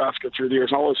in Nebraska through the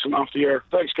years. I'll listen off the air.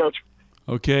 Thanks, Coach.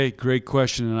 Okay, great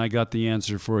question, and I got the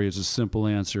answer for you. It's a simple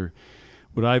answer.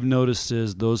 What I've noticed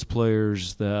is those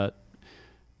players that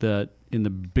in the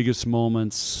biggest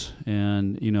moments,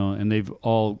 and they've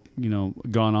all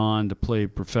gone on to play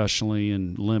professionally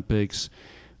in Olympics,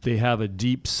 they have a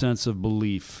deep sense of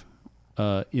belief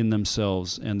in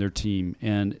themselves and their team,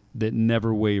 and that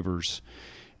never wavers.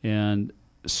 And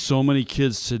so many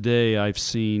kids today I've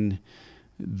seen,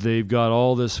 they've got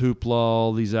all this hoopla,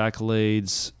 all these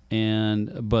accolades,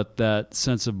 but that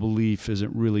sense of belief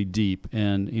isn't really deep.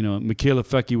 And Michaela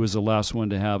Fecke was the last one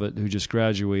to have it, who just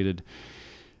graduated.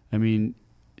 I mean,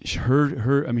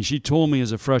 she told me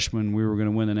as a freshman we were going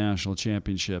to win the national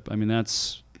championship. I mean,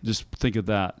 just think of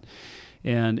that.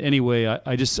 And anyway,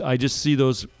 I just see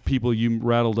those people you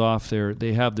rattled off there.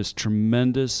 They have this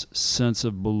tremendous sense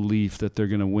of belief that they're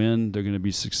going to win, they're going to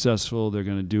be successful, they're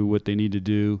going to do what they need to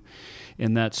do,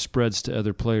 and that spreads to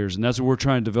other players. And that's what we're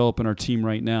trying to develop in our team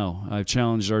right now. I've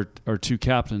challenged our 2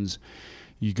 captains.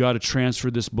 You got to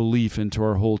transfer this belief into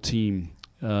our whole team.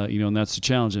 And that's the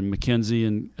challenge. And Kenzie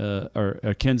and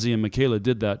Michaela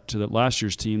did that to the last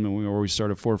year's team, where we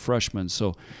started 4 freshmen.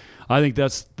 So I think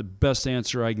that's the best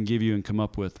answer I can give you and come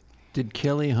up with. Did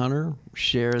Kelly Hunter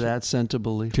share that sense of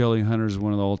belief? Kelly Hunter is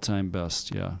one of the all-time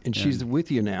best, yeah. And she's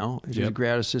with you now. She's a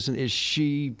grad assistant. Is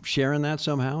she sharing that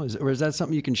somehow? Or is that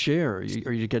something you can share, or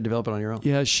you can develop it on your own?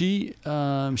 Yeah, she's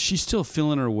still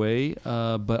feeling her way,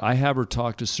 but I have her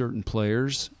talk to certain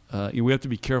players. We have to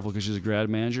be careful because she's a grad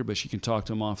manager, but she can talk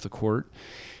to them off the court.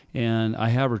 And I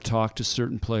have her talk to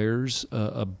certain players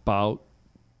about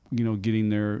getting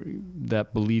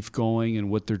that belief going and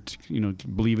what they're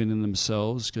believing in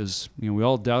themselves, because we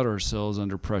all doubt ourselves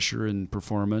under pressure and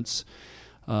performance,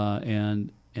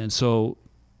 and so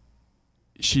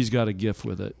she's got a gift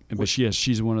with it. But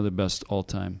she's one of the best all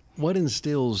time. What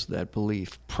instills that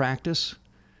belief? Practice?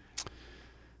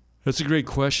 That's a great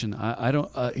question. I don't,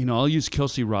 I'll use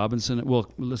Kelsey Robinson. Well,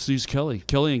 let's use Kelly.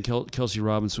 Kelly and Kelsey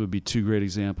Robinson would be 2 great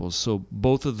examples. So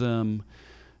both of them,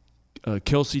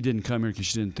 Kelsey didn't come here because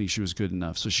she didn't think she was good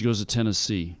enough. So she goes to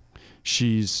Tennessee.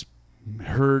 She's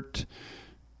hurt,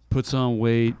 puts on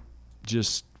weight,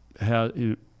 she's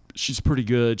pretty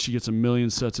good. She gets 1 million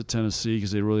sets at Tennessee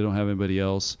because they really don't have anybody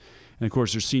else. And, of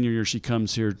course, her senior year, she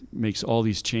comes here, makes all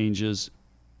these changes.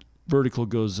 Vertical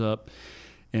goes up.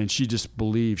 And she just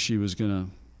believed she was going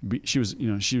to be,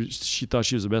 she thought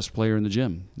she was the best player in the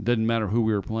gym. It didn't matter who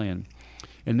we were playing.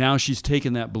 And now she's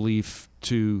taken that belief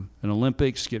to an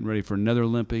Olympics, getting ready for another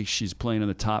Olympics. She's playing in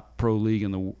the top pro league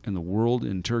in the world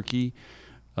in Turkey,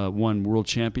 won world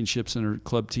championships in her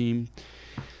club team.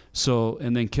 So,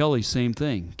 and then Kelly, same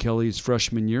thing. Kelly's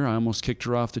freshman year, I almost kicked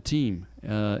her off the team.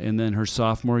 And then her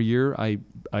sophomore year, I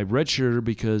redshirted her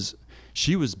because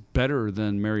she was better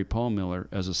than Mary Paul Miller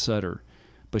as a setter,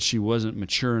 but she wasn't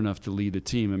mature enough to lead the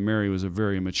team, and Mary was a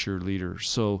very mature leader.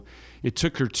 So it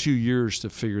took her 2 years to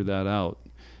figure that out,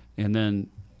 and then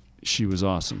she was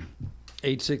awesome.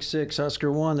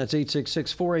 866-HUSKER-1. That's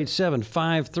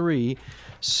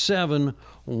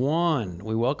 866-487-5371.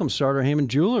 We welcome Sartor Hamann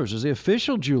Jewelers as the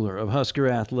official jeweler of Husker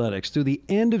Athletics through the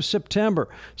end of September.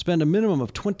 Spend a minimum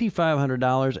of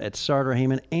 $2,500 at Sartor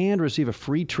Hamann and receive a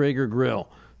free Traeger grill.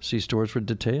 See stores for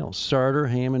details. Sartor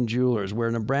Hamann Jewelers,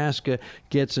 where Nebraska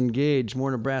gets engaged.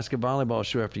 More Nebraska volleyball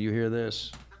show after you hear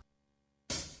this.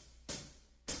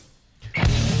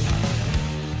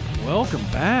 Welcome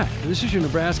back. This is your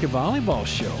Nebraska volleyball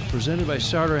show presented by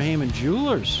Sartor Hamann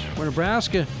Jewelers, where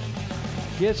Nebraska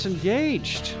gets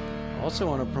engaged. Also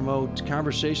want to promote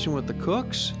Conversation with the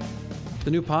Cooks,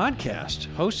 the new podcast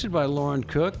hosted by Lauren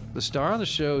Cook. The star of the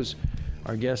show's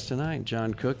our guest tonight,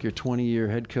 John Cook, your 20-year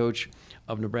head coach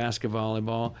of Nebraska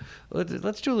volleyball.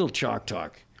 Let's do a little chalk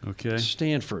talk. Okay.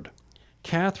 Stanford.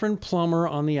 Catherine Plummer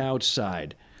on the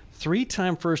outside.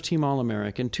 3-time first-team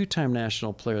All-American, 2-time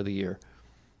National Player of the Year.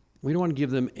 We don't want to give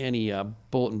them any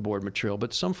bulletin board material,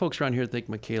 but some folks around here think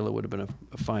Michaela would have been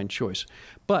a fine choice.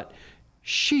 But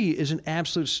she is an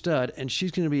absolute stud, and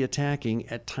she's going to be attacking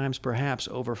at times perhaps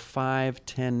over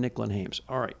 5'10" Nicklin Hames.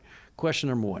 All right, question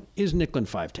number 1. Is Nicklin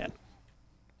 5'10"?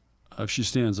 If she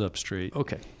stands up straight.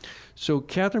 Okay. So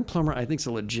Catherine Plummer, I think, is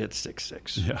a legit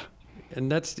 6'6". Yeah. And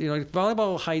that's,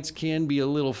 volleyball heights can be a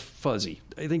little fuzzy.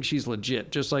 I think she's legit,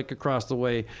 just like across the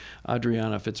way,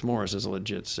 Adriana Fitzmaurice is a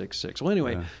legit 6'6". Well,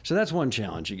 anyway, So that's one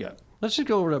challenge you got. Let's just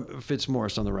go over to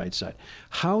Fitzmaurice on the right side.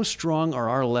 How strong are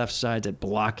our left sides at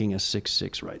blocking a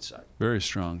 6'6" right side? Very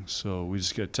strong. So we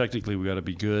just got we got to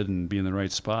be good and be in the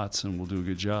right spots, and we'll do a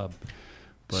good job.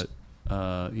 But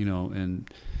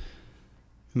and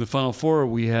in the Final Four,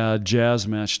 we had Jazz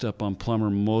matched up on Plummer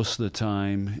most of the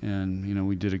time, and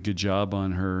we did a good job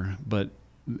on her. But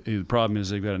the problem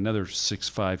is they've got another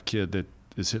 6'5" kid that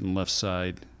is hitting left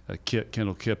side,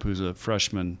 Kendall Kipp, who's a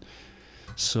freshman.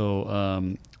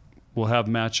 So we'll have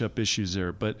matchup issues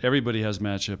there. But everybody has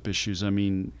matchup issues. I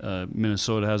mean,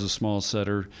 Minnesota has a small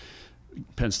setter.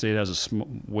 Penn State has a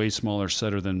way smaller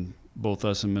setter than both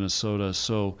us and Minnesota.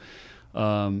 So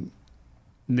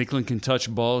Nicklin can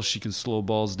touch balls. She can slow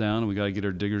balls down, and we got to get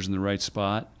our diggers in the right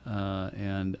spot. But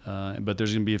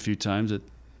there's going to be a few times that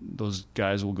those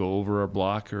guys will go over our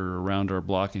block or around our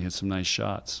block and hit some nice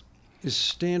shots. Is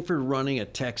Stanford running a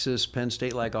Texas, Penn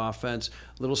State-like offense,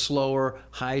 a little slower,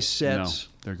 high sets? No,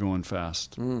 they're going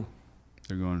fast.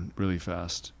 They're going really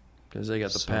fast. Because they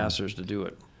got the passers to do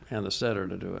it and the setter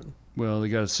to do it. Well, they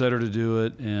got a setter to do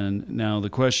it, and now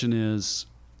the question is,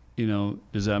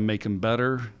 does that make them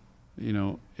better?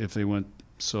 If they went,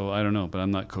 so I don't know, but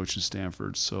I'm not coaching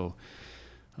Stanford. So,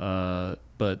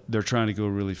 but they're trying to go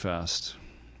really fast.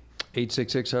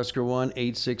 866-HUSKER-1,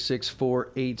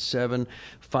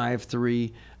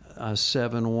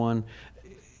 866-487-5371.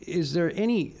 Is there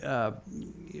any,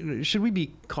 should we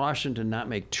be cautioned to not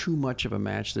make too much of a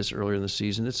match this earlier in the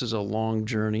season? This is a long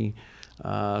journey.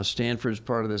 Stanford's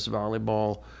part of this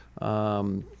volleyball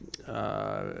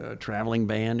traveling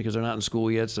band because they're not in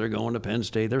school yet, so they're going to Penn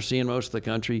State. They're seeing most of the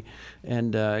country,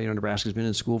 and Nebraska's been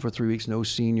in school for 3 weeks, no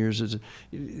seniors.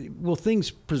 Will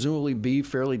things presumably be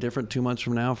fairly different 2 months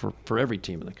from now for every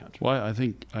team in the country? Well, I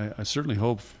think I certainly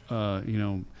hope.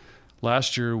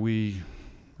 Last year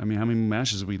how many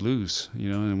matches did we lose?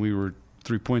 And we were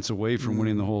 3 points away from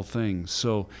winning the whole thing.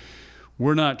 So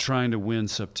we're not trying to win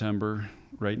September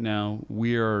right now.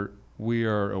 We are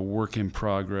a work in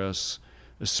progress,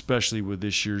 especially with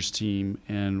this year's team,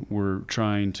 and we're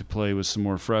trying to play with some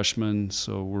more freshmen,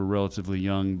 so we're relatively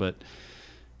young, but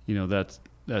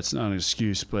that's not an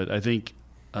excuse. But I think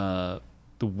the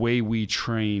way we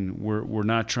train,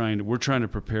 we're trying to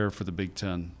prepare for the Big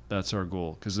Ten. That's our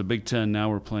goal, because the Big Ten, now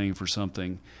we're playing for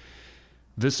something.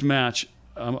 This match,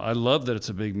 I love that it's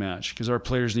a big match, because our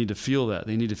players need to feel that.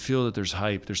 They need to feel that there's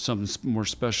hype. There's something more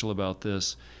special about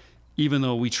this. Even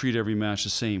though we treat every match the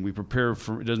same, we prepare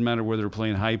for, it doesn't matter whether we're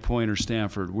playing High Point or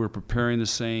Stanford, we're preparing the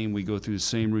same, we go through the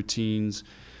same routines,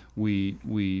 we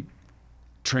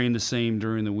train the same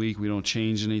during the week, we don't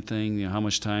change anything, how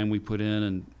much time we put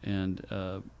in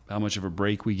and how much of a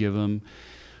break we give them.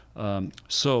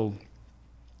 So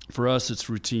for us, it's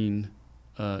routine.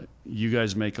 you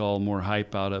guys make all more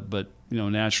hype out of it, but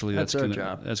naturally that's going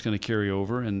to carry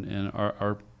over, and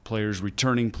our players,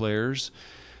 returning players.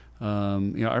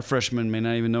 Our freshmen may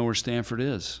not even know where Stanford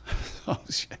is.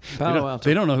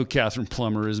 They don't know who Catherine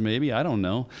Plummer is, maybe. I don't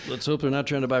know. Let's hope they're not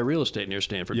trying to buy real estate near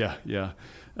Stanford. Yeah.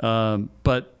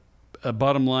 But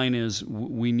bottom line is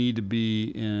we need to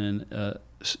be in a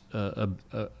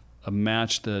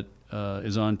match that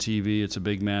is on TV. It's a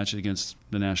big match against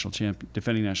the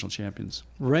defending national champions.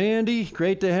 Randy,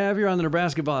 great to have you on the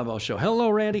Nebraska Volleyball Show. Hello,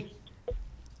 Randy.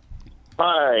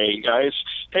 Hi, guys.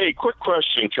 Hey, quick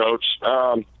question, Coach.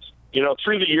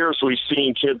 Through the years, we've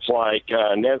seen kids like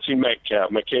Nancy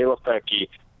Metcalf, Michaela Pecky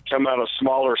come out of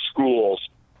smaller schools.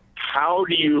 How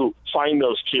do you find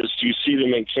those kids? Do you see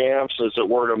them in camps? Is it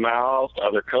word of mouth,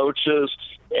 other coaches?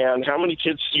 And how many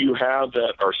kids do you have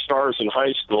that are stars in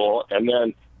high school and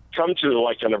then come to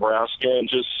like a Nebraska and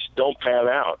just don't pan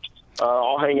out?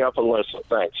 I'll hang up and listen.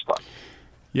 Thanks. Bye.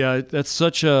 Yeah, that's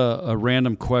such a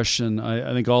random question.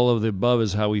 I think all of the above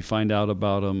is how we find out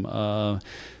about them.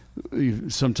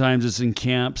 Sometimes it's in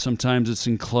camp, sometimes it's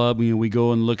in club. We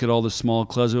go and look at all the small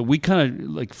clubs. We kind of,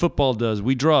 like football does,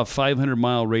 we draw a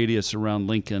 500-mile radius around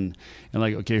Lincoln and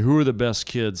okay, who are the best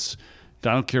kids?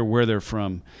 I don't care where they're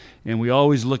from. And we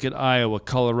always look at Iowa,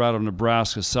 Colorado,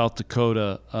 Nebraska, South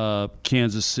Dakota,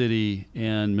 Kansas City,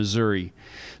 and Missouri.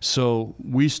 So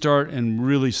we start and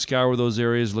really scour those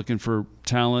areas looking for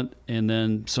talent, and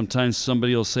then sometimes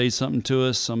somebody will say something to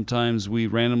us. Sometimes we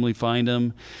randomly find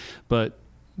them. But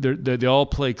they all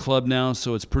play club now,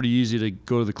 so it's pretty easy to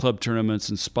go to the club tournaments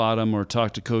and spot them or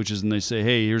talk to coaches, and they say,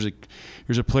 hey, here's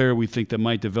a player we think that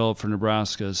might develop for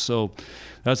Nebraska. So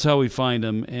that's how we find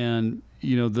them. And,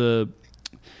 the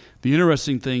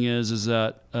interesting thing is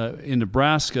that in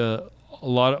Nebraska,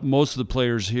 most of the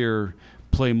players here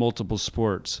play multiple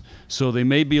sports. So they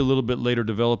may be a little bit later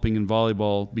developing in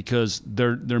volleyball because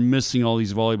they're missing all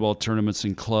these volleyball tournaments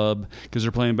in club because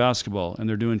they're playing basketball and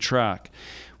they're doing track,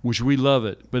 which we love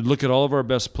it. But look at all of our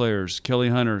best players: Kelly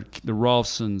Hunter, the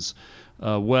Rolfsons,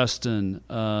 Weston,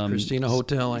 Christina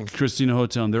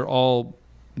Hoteling. They're all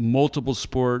multiple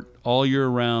sport all year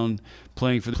round,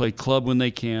 play club when they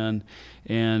can,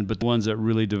 but the ones that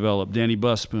really develop. Danny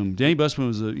Busboom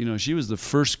was she was the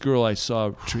first girl I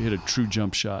saw hit a true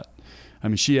jump shot. I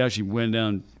mean, she actually went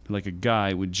down like a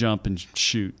guy would jump and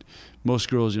shoot. Most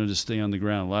girls, just stay on the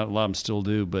ground. A lot of them still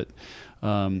do, but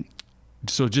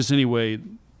so just anyway,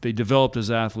 they developed as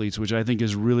athletes, which I think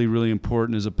is really, really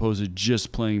important as opposed to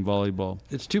just playing volleyball.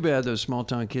 It's too bad those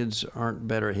small-town kids aren't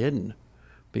better hidden.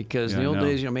 Because in the old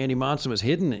days, Mandy Monson was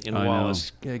hidden in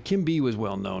Wallace. Kim B was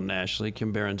well known nationally.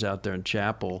 Kim Barron's out there in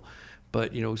Chapel.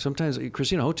 But, sometimes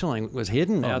Christina Hoteling was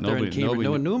hidden out there in Cambridge.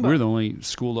 No one knew about We're the only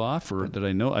school to offer that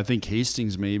I know. I think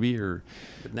Hastings maybe.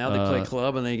 But now they play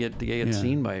club and they get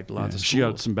seen by lots of schools. She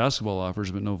got some basketball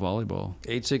offers, but no volleyball.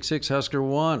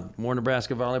 866-HUSKER-1, more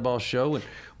Nebraska Volleyball Show. And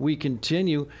we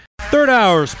continue. Third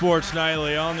hour Sports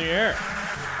Nightly on the air.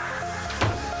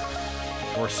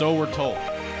 Or so we're told.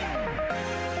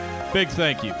 Big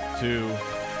thank you to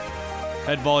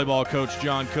head volleyball coach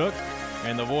John Cook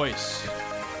and the voice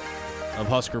of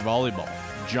Husker Volleyball,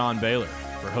 John Baylor,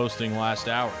 for hosting last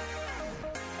hour.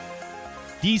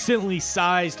 Decently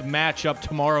sized matchup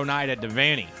tomorrow night at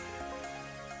Devaney.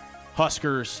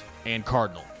 Huskers and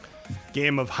Cardinal.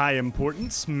 Game of high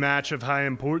importance, match of high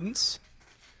importance.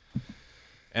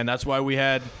 And that's why we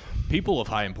had people of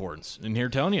high importance in here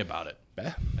telling you about it.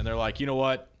 And they're like, you know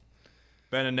what?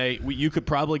 Ben and Nate, you could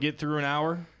probably get through an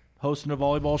hour hosting a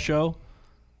volleyball show,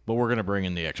 but we're going to bring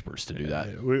in the experts to do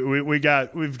that.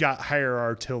 We've got higher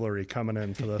artillery coming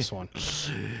in for this one.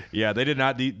 Yeah, they did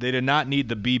not need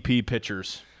the BP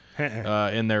pitchers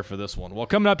in there for this one. Well,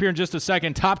 coming up here in just a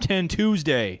second, Top 10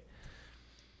 Tuesday.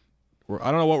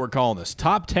 I don't know what we're calling this.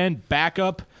 Top 10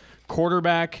 backup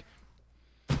quarterback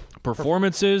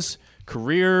performances,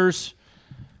 careers.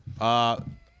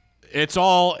 It's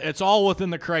all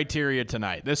within the criteria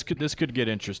tonight. This could get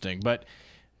interesting, but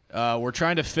we're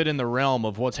trying to fit in the realm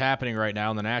of what's happening right now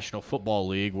in the National Football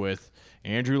League with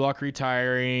Andrew Luck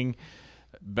retiring,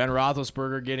 Ben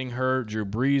Roethlisberger getting hurt, Drew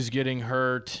Brees getting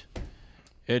hurt,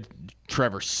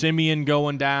 Trevor Siemian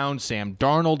going down, Sam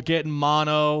Darnold getting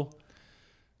mono.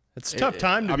 It's a tough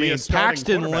time to be a starting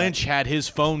Paxton quarterback. Lynch had his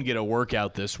phone get a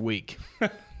workout this week,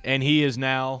 and he is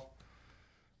now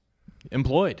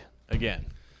employed again.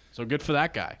 So good for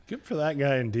that guy. Good for that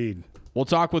guy indeed. We'll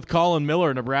talk with Colin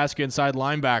Miller, Nebraska inside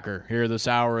linebacker, here this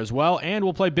hour as well. And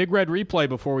we'll play Big Red Replay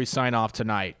before we sign off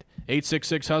tonight.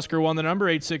 866-HUSKER-1 the number,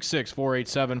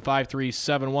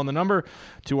 866-487-5371 the number,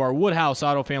 to our Woodhouse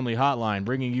Auto Family Hotline,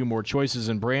 bringing you more choices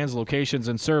in brands, locations,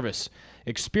 and service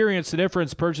Experience the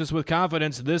difference. Purchase with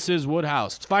confidence. This is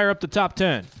Woodhouse. Let's fire up the top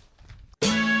 10.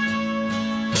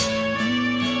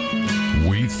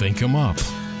 We think them up.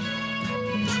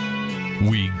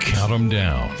 We count them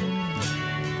down.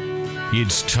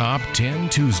 It's Top 10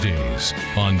 Tuesdays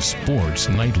on Sports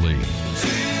Nightly.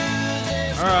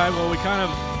 All right, well, we kind of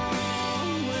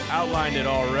outlined it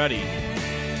already,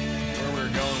 where we're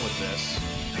going with this.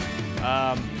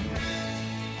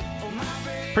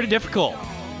 Pretty difficult,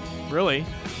 really,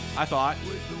 I thought.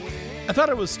 I thought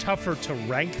it was tougher to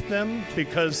rank them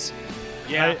because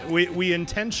we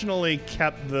intentionally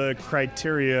kept the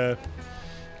criteria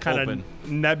kind of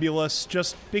nebulous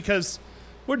just because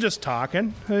we're just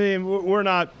talking. I mean, we're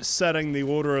not setting the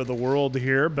order of the world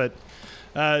here, but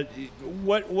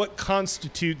what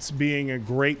constitutes being a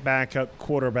great backup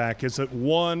quarterback? Is it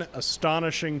one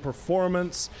astonishing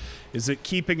performance? Is it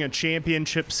keeping a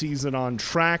championship season on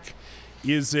track?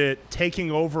 Is it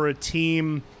taking over a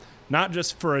team not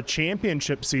just for a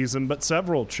championship season, but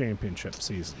several championship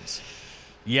seasons?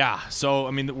 Yeah, so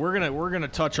I mean, we're gonna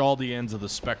touch all the ends of the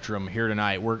spectrum here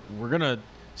tonight. We're gonna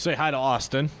say hi to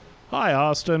Austin. Hi,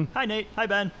 Austin. Hi, Nate. Hi,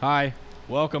 Ben. Hi.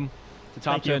 Welcome to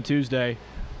Top 10 Tuesday.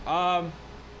 Kind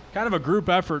of a group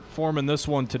effort forming this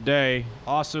one today.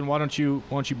 Austin, why don't you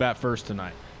bat first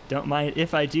tonight? Don't mind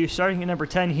if I do. Starting at number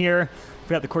 10 here,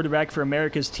 we got the quarterback for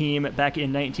America's team back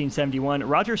in 1971.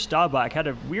 Roger Staubach had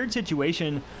a weird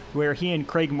situation where he and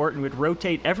Craig Morton would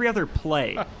rotate every other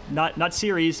play. not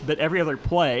series, but every other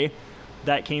play.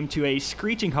 That came to a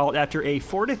screeching halt after a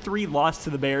 4-3 loss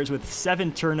to the Bears with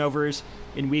 7 turnovers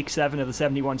in Week 7 of the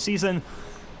 71 season.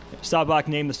 Staubach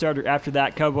named the starter after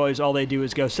that. Cowboys, all they do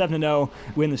is go 7-0,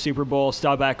 win the Super Bowl.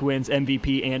 Staubach wins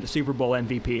MVP and Super Bowl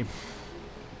MVP.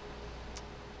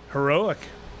 Heroic.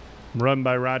 Run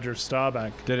by Roger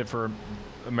Staubach. Did it for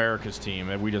America's team,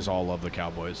 and we just all love the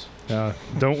Cowboys.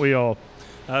 Don't we all?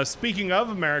 Speaking of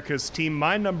America's team,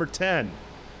 my number 10,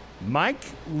 Mike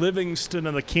Livingston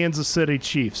of the Kansas City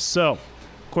Chiefs. So,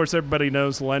 of course, everybody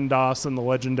knows Len Dawson, the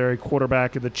legendary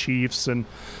quarterback of the Chiefs, and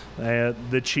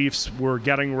the Chiefs were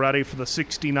getting ready for the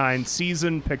 69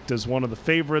 season, picked as one of the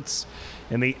favorites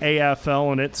in the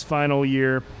AFL in its final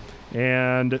year.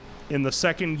 And in the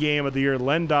second game of the year,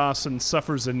 Len Dawson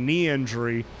suffers a knee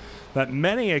injury that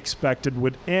many expected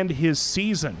would end his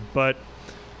season, but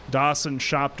Dawson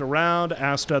shopped around,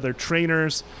 asked other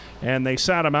trainers, and they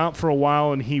sat him out for a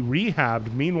while, and he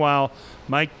rehabbed. Meanwhile,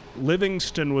 Mike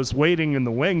Livingston was waiting in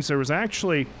the wings. There was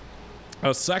actually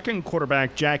a second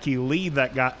quarterback, Jackie Lee,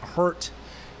 that got hurt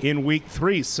in Week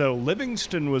 3. So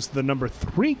Livingston was the number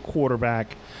 3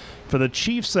 quarterback for the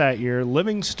Chiefs that year.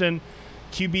 Livingston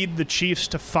QB'd the Chiefs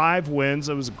to 5 wins.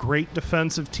 It was a great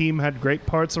defensive team, had great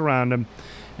parts around him.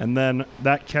 And then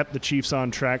that kept the Chiefs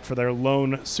on track for their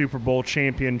lone Super Bowl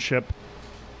championship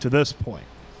to this point.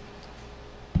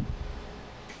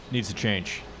 Needs to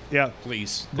change. Yeah.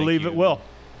 Please. Believe it will.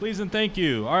 Please and thank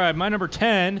you. All right, my number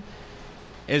 10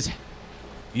 is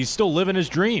he's still living his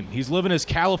dream. He's living his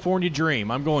California dream.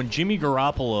 I'm going Jimmy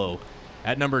Garoppolo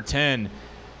at number 10.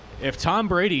 If Tom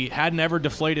Brady hadn't ever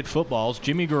deflated footballs,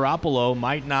 Jimmy Garoppolo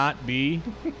might not be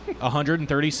a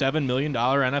 $137 million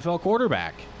NFL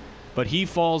quarterback. But he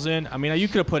falls in. I mean, you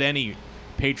could have put any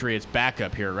Patriots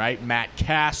backup here, right? Matt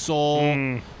Castle.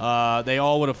 They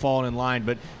all would have fallen in line.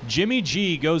 But Jimmy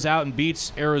G goes out and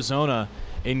beats Arizona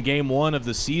in Game 1 of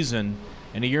the season,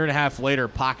 and a year and a half later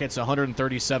pockets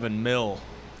 $137 million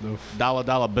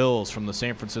dollar bills from the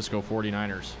San Francisco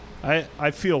 49ers.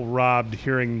 I feel robbed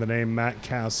hearing the name Matt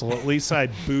Castle. At least I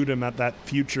booed him at that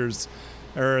Futures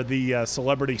or the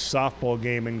celebrity softball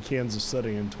game in Kansas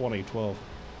City in 2012.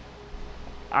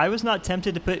 I was not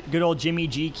tempted to put good old Jimmy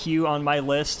GQ on my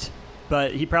list,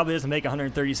 but he probably doesn't make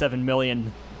 $137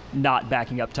 million not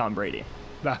backing up Tom Brady.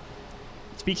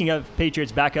 Speaking of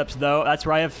Patriots backups, though, that's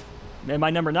where I have in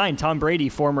my number 9, Tom Brady,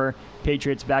 former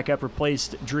Patriots backup,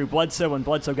 replaced Drew Bledsoe when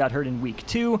Bledsoe got hurt in Week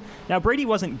 2. Now, Brady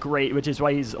wasn't great, which is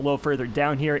why he's a little further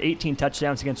down here. 18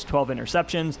 touchdowns against 12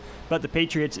 interceptions, but the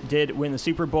Patriots did win the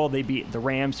Super Bowl. They beat the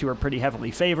Rams, who are pretty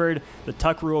heavily favored. The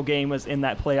Tuck Rule game was in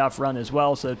that playoff run as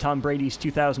well, so Tom Brady's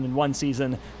 2001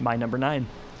 season, my number 9.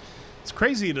 It's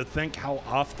crazy to think how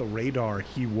off the radar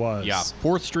he was. Yeah,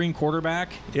 4th-string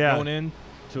quarterback going in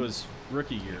to his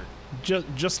rookie year.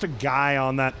 Just a guy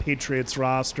on that Patriots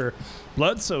roster.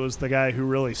 Bledsoe is the guy who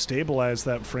really stabilized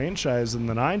that franchise in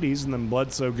the 90s, and then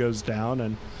Bledsoe goes down,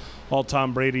 and all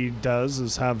Tom Brady does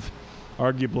is have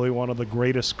arguably one of the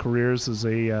greatest careers as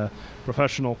a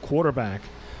professional quarterback.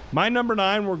 My number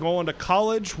 9, we're going to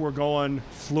college. We're going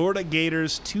Florida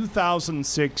Gators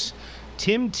 2006,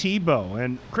 Tim Tebow.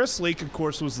 And Chris Leak, of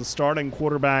course, was the starting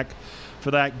quarterback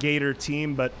for that Gator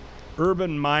team, but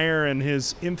Urban Meyer and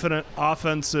his infinite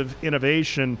offensive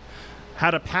innovation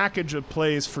had a package of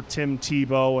plays for Tim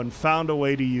Tebow and found a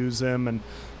way to use him and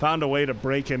found a way to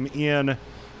break him in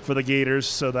for the Gators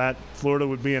so that Florida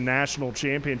would be a national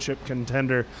championship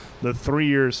contender the 3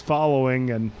 years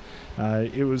following. And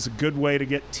it was a good way to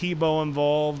get Tebow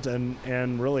involved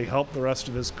and really help the rest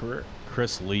of his career.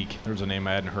 Chris Leak. There's a name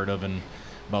I hadn't heard of in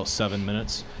about 7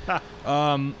 minutes.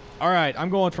 All right, I'm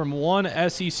going from one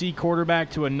SEC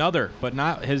quarterback to another, but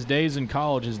not his days in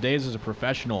college, his days as a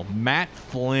professional. Matt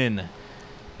Flynn.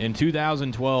 In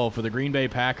 2012 for the Green Bay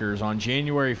Packers, on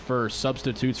January 1st,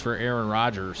 substitutes for Aaron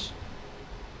Rodgers,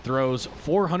 throws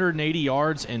 480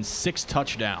 yards and 6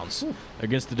 touchdowns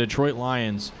against the Detroit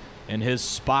Lions in his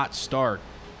spot start.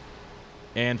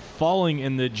 And falling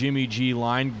in the Jimmy G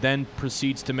line, then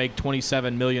proceeds to make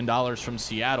 $27 million from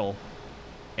Seattle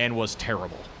and was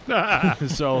terrible.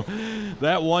 So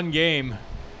that one game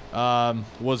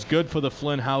was good for the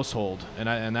Flynn household,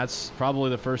 and that's probably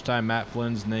the first time Matt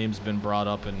Flynn's name's been brought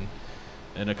up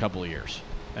in a couple of years.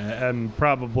 And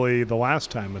probably the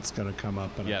last time it's going to come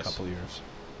up in Yes. a couple of years.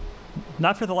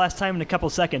 Not for the last time in a couple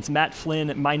seconds. Matt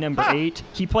Flynn, my number 8.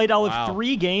 He played all of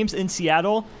 3 games in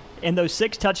Seattle, and those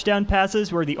 6 touchdown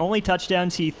passes were the only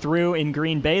touchdowns he threw in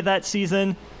Green Bay that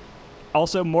season.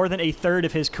 Also, more than a third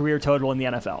of his career total in the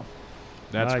NFL.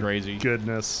 That's My crazy.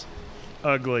 Goodness.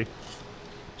 Ugly.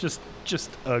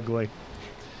 Just ugly.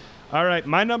 All right,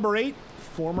 my number 8,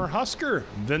 former Husker,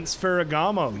 Vince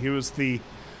Ferragamo. He was the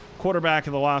quarterback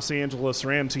of the Los Angeles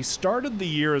Rams. He started the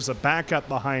year as a backup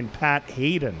behind Pat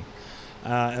Hayden.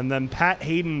 And then Pat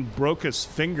Hayden broke his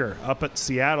finger up at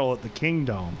Seattle at the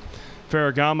Kingdome.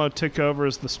 Ferragamo took over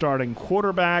as the starting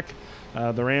quarterback.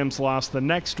 The Rams lost the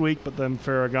next week, but then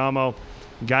Ferragamo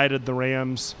guided the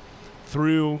Rams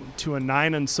through to a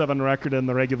 9-7 record in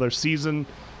the regular season,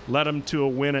 led them to a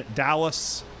win at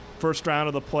Dallas, first round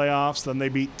of the playoffs. Then they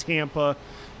beat Tampa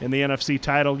in the NFC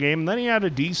title game. And then he had a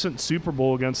decent Super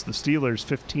Bowl against the Steelers,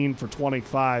 15 for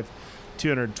 25,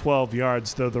 212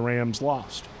 yards, though the Rams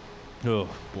lost. Oh,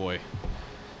 boy.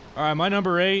 All right, my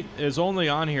number 8 is only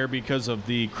on here because of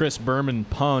the Chris Berman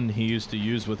pun he used to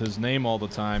use with his name all the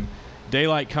time.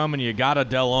 Daylight coming, you gotta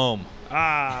Delhomme.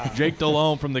 Jake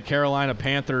Delhomme from the Carolina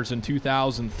Panthers in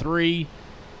 2003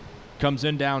 comes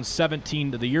in down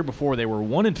 17. The year before, they were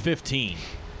 1-15.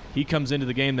 He comes into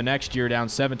the game the next year down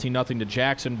 17-0 to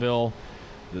Jacksonville.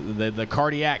 The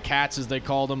Cardiac Cats, as they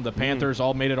called them, the Panthers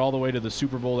all made it all the way to the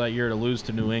Super Bowl that year to lose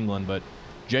to New England. But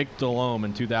Jake Delhomme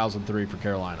in 2003 for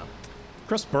Carolina.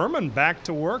 Chris Berman back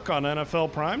to work on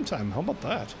NFL primetime. How about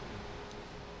that?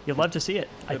 You'd love to see it,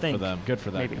 I think. Good for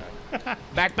them. Maybe.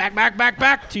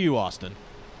 Back to you, Austin.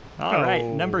 All right,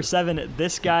 number 7.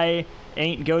 This guy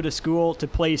ain't go to school to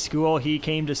play school. He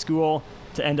came to school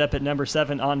to end up at number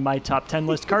 7 on my top 10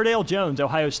 list. Cardale Jones,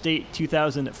 Ohio State,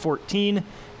 2014.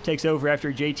 Takes over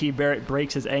after J.T. Barrett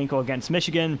breaks his ankle against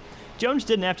Michigan. Jones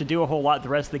didn't have to do a whole lot the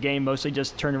rest of the game, mostly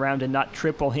just turn around and not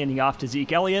triple handing off to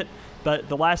Zeke Elliott. But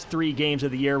the last 3 games of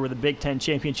the year were the Big Ten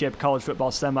Championship, college football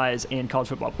semis, and college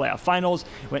football playoff finals.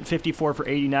 Went 54 for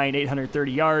 89,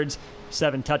 830 yards,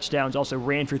 7 touchdowns, also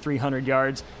ran for 300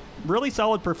 yards. Really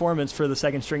solid performance for the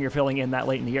second stringer filling in that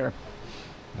late in the year.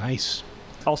 Nice.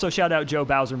 Also, shout out Joe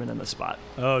Bauserman in the spot.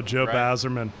 Oh, Joe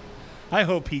Bauserman. I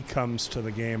hope he comes to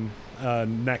the game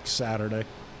next Saturday.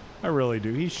 I really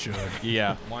do. He should.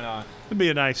 Yeah, why not? It'd be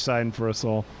a nice sign for us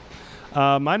all.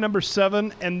 My number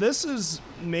 7, and this is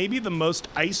maybe the most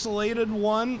isolated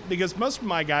one because most of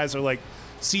my guys are like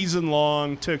season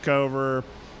long, took over,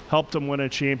 helped them win a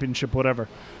championship, whatever.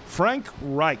 Frank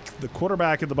Reich, the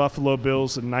quarterback of the Buffalo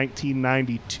Bills in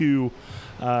 1992.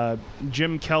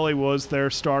 Jim Kelly was their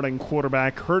starting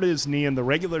quarterback, hurt his knee in the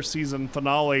regular season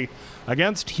finale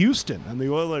against Houston, and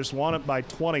the Oilers won it by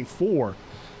 24.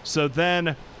 So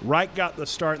then Reich got the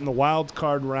start in the wild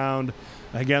card round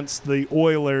against the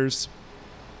Oilers,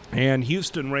 and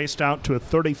Houston raced out to a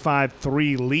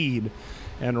 35-3 lead,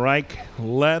 and Reich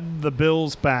led the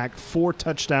Bills back, 4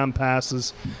 touchdown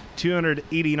passes,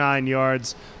 289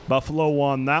 yards. Buffalo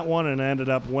won that one and ended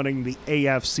up winning the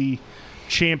AFC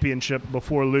championship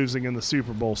before losing in the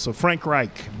Super Bowl. So Frank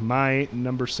Reich, my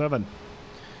number 7.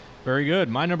 Very good.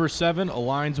 My number 7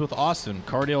 aligns with Austin.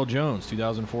 Cardale Jones,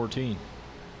 2014.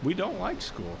 We don't like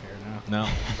school here now. No,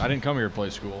 I didn't come here to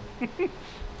play school. All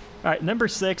right, number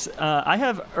 6, I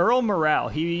have Earl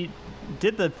Morrall. He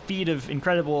did the feat of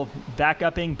incredible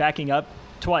backing up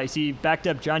twice. He backed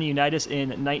up Johnny Unitas in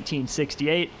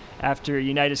 1968. After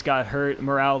Unitas got hurt,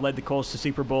 Morrall led the Colts to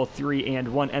Super Bowl III and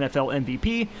won NFL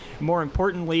MVP. More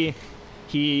importantly,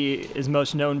 he is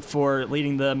most known for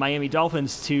leading the Miami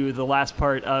Dolphins to the last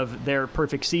part of their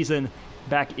perfect season,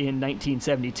 back in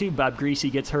 1972. Bob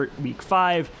Greasy gets hurt week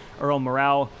 5. Earl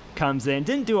Morrall comes in.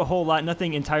 Didn't do a whole lot,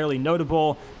 nothing entirely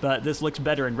notable, but this looks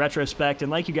better in retrospect. And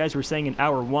like you guys were saying in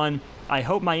hour 1, I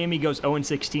hope Miami goes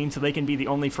 0-16 so they can be the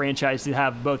only franchise to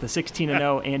have both a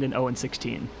 16-0 and an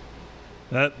 0-16.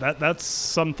 That's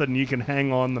something you can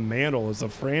hang on the mantle as a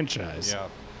franchise. Yeah.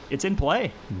 It's in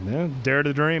play. Yeah, dare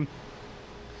to dream.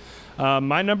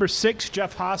 My number 6,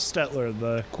 Jeff Hostetler,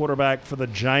 the quarterback for the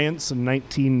Giants in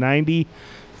 1990.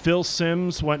 Phil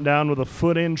Simms went down with a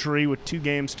foot injury with 2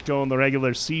 games to go in the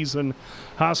regular season.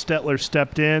 Hostetler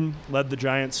stepped in, led the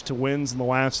Giants to wins in the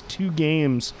last 2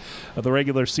 games of the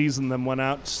regular season, then went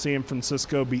out to San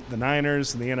Francisco, beat the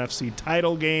Niners in the NFC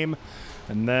title game,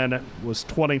 and then was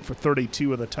 20 for 32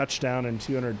 with a touchdown and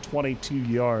 222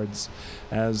 yards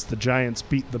as the Giants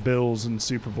beat the Bills in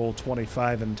Super Bowl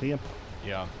 25 in Tampa.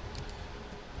 Yeah.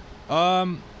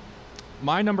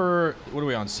 My number, what are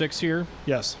we on, 6 here?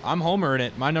 Yes. I'm homering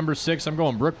it. My number 6, I'm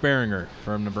going Brooke Behringer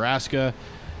from Nebraska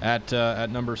at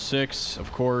number 6.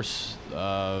 Of course,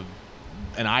 an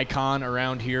icon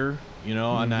around here, you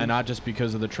know, and not just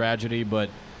because of the tragedy, but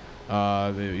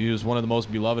he was one of the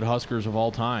most beloved Huskers of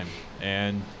all time.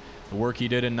 And the work he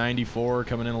did in 94,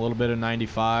 coming in a little bit in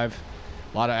 95,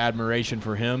 a lot of admiration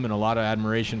for him and a lot of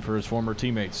admiration for his former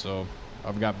teammates. So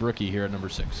I've got Brookie here at number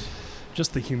 6.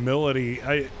 Just the humility.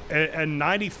 And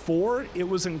 94, it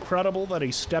was incredible that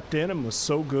he stepped in and was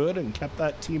so good and kept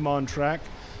that team on track.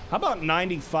 How about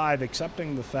 95,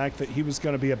 accepting the fact that he was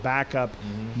going to be a backup,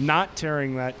 not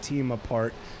tearing that team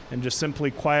apart, and just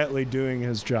simply quietly doing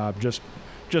his job.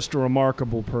 Just a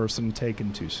remarkable person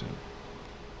taken too soon.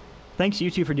 Thanks, you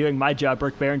two, for doing my job.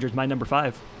 Brooke Behringer's my number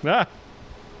 5. Ah,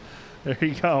 there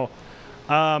you go.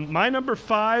 My number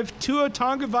 5, Tua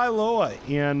Tagovailoa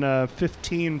in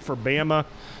 15 for Bama.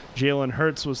 Jalen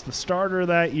Hurts was the starter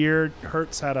that year.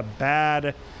 Hurts had a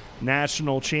bad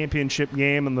national championship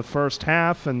game in the first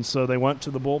half, and so they went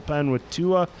to the bullpen with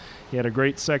Tua. He had a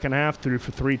great second half, threw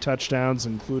for 3 touchdowns,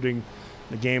 including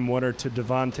the game winner to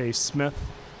Devontae Smith.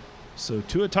 So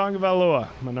Tua Tagovailoa,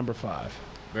 my number 5.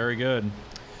 Very good.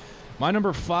 My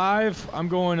number 5, I'm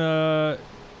going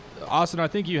Austin, I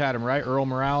think you had him, right? Earl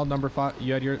Morrall, number 5.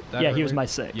 You had your Yeah, he was my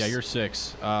 6. Yeah, you're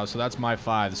 6. So that's my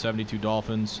 5, the 72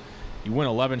 Dolphins. You win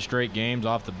 11 straight games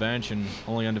off the bench and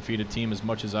only undefeated team. As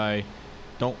much as I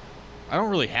don't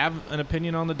really have an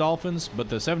opinion on the Dolphins, but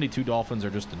the 72 Dolphins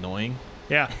are just annoying.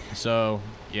 Yeah. So,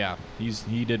 yeah,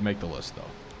 he did make the list,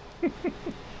 though.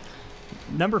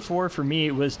 Number 4 for me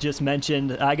was just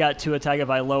mentioned. I got Tua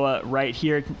Tagovailoa right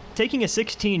here. Taking a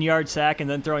 16-yard sack and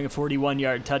then throwing a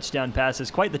 41-yard touchdown pass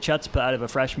is quite the chutzpah out of a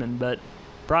freshman, but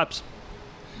props.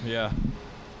 Yeah.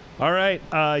 All right.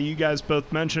 You guys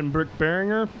both mentioned Brooke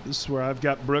Behringer. This is where I've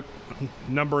got Brooke.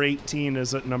 Number 18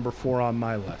 is at number 4 on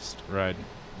my list. Right.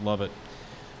 Love it.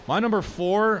 My number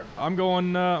 4, I'm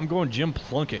going Jim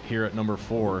Plunkett here at number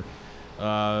 4.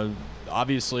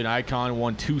 Obviously an icon,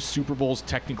 won 2 Super Bowls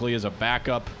technically as a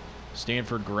backup,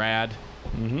 Stanford grad.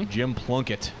 Jim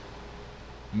Plunkett.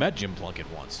 Met Jim Plunkett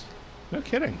once. No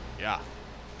kidding. Yeah.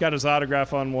 Got his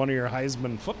autograph on one of your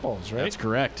Heisman footballs, right? That's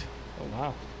correct. Oh,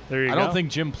 wow. There you go. I don't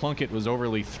think Jim Plunkett was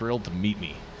overly thrilled to meet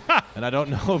me. And I don't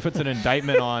know if it's an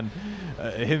indictment on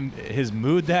his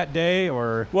mood that day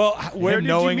or where him did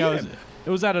knowing you meet him? It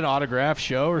was at an autograph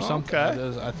show or something,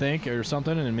 Okay. I think, or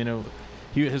something. And I mean,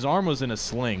 his arm was in a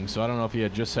sling, so I don't know if he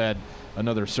had just had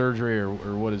another surgery or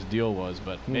what his deal was.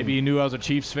 But maybe he knew I was a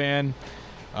Chiefs fan.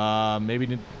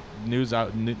 Maybe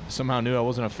somehow knew I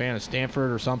wasn't a fan of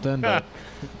Stanford or something. But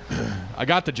I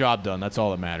got the job done. That's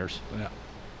all that matters. Yeah.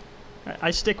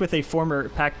 I stick with a former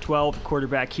Pac-12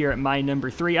 quarterback here at my number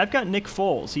 3. I've got Nick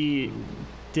Foles. He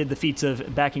did the feats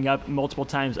of backing up multiple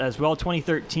times as well.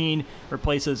 2013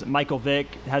 replaces Michael Vick,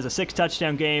 has a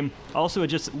 6-touchdown game. Also a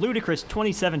just ludicrous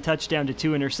 27 touchdown to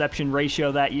 2 interception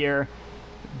ratio that year.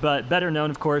 But better known,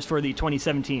 of course, for the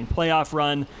 2017 playoff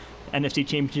run. NFC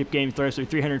Championship game, throws for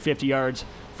 350 yards,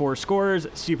 4 scores.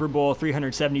 Super Bowl,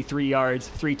 373 yards,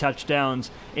 3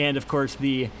 touchdowns. And, of course,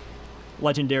 the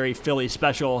legendary Philly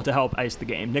special to help ice the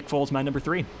game. Nick Foles, my number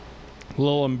 3. A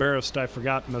little embarrassed I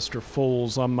forgot Mr.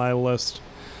 Foles on my list.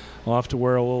 I'll have to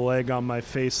wear a little egg on my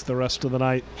face the rest of the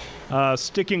night.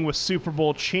 Sticking with Super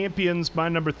Bowl champions, my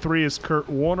number 3 is Kurt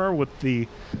Warner with the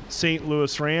St.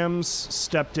 Louis Rams.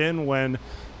 Stepped in when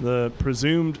the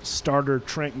presumed starter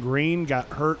Trent Green got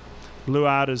hurt, blew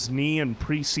out his knee in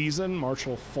preseason.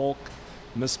 Marshall Faulk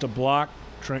missed a block.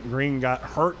 Trent Green got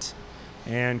hurt,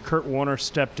 and Kurt Warner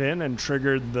stepped in and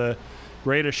triggered the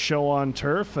greatest show on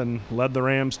turf and led the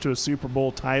Rams to a Super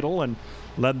Bowl title and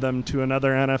led them to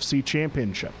another NFC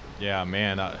championship. Yeah,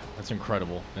 man, that's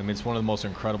incredible. I mean, it's one of the most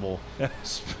incredible,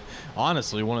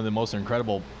 honestly, one of the most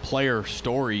incredible player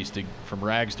stories from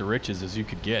rags to riches as you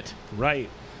could get. Right.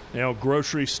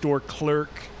 Grocery store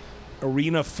clerk,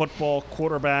 arena football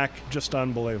quarterback, just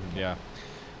unbelievable. Yeah.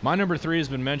 My number 3 has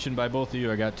been mentioned by both of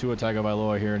you. I got Tua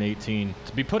Tagovailoa here in 18.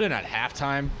 To be put in at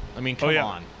halftime, I mean, come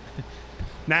on.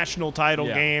 National title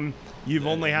game. You've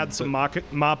only had some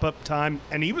mop-up time,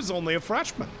 and he was only a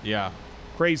freshman. Yeah.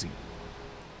 Crazy.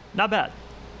 Not bad.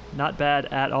 Not bad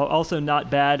at all. Also not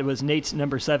bad was Nate's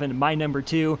number 7, my number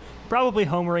 2. Probably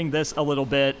homering this a little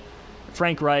bit.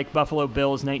 Frank Reich, Buffalo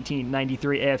Bills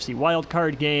 1993 AFC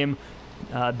wildcard game.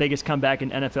 Biggest comeback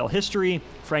in NFL history.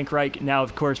 Frank Reich now,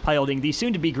 of course, piloting the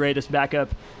soon-to-be greatest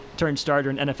backup turned starter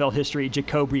in NFL history,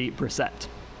 Jacoby Brissett.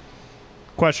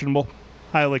 Questionable.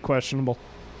 Highly questionable.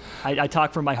 I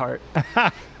talk from my heart.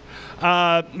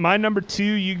 My number 2,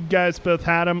 you guys both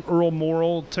had him. Earl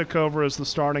Morrall took over as the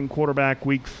starting quarterback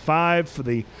week 5 for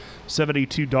the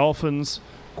 72 Dolphins.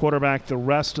 Quarterback the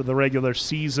rest of the regular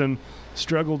season.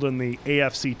 Struggled in the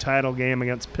AFC title game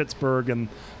against Pittsburgh, and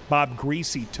Bob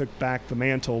Greasy took back the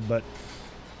mantle. But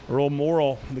Earl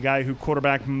Morrall, the guy who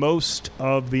quarterbacked most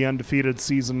of the undefeated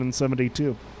season in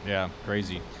 72. Yeah,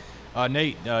 crazy.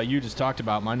 Nate, you just talked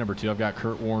about my number 2. I've got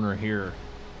Kurt Warner here.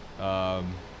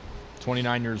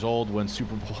 29 years old, wins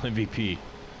Super Bowl MVP.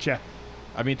 Yeah.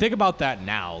 I mean, think about that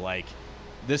now. Like,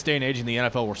 this day and age in the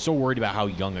NFL, we're so worried about how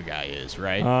young a guy is,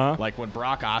 right? Like, when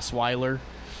Brock Osweiler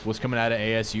was coming out of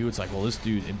ASU, it's like, well, this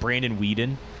dude, and Brandon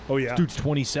Weeden. Oh, yeah. This dude's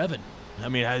 27. I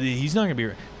mean, he's not going to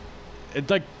be – it's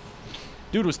like,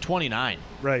 dude was 29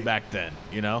 back then,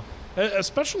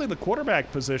 Especially the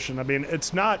quarterback position. I mean,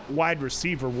 it's not wide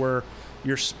receiver where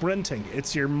you're sprinting.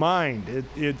 It's your mind.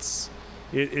 It's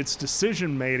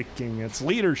decision making. It's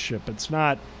leadership. It's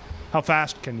not how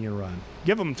fast can you run.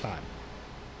 Give them time.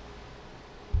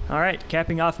 All right,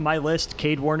 capping off my list,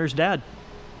 Cade Warner's dad.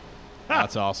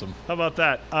 That's awesome. How about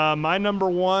that? My number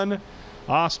 1,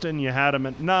 Austin, you had him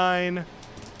at 9.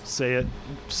 Say it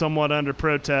somewhat under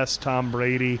protest, Tom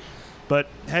Brady. But,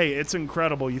 hey, it's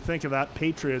incredible. You think of that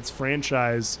Patriots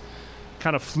franchise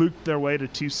kind of fluked their way to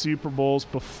 2 Super Bowls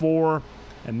before,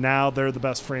 and now they're the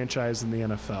best franchise in the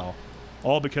NFL.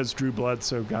 All because Drew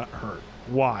Bledsoe got hurt.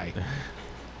 Why?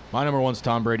 My number 1's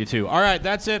Tom Brady, too. All right,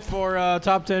 that's it for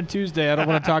Top 10 Tuesday. I don't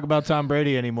want to talk about Tom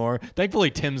Brady anymore.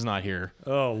 Thankfully, Tim's not here.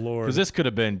 Oh, Lord. Because this could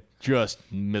have been just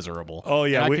miserable. Oh,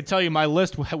 yeah. And I could tell you my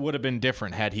list would have been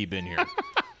different had he been here.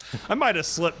 I might have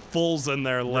slipped Foles in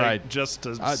there just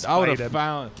to I would have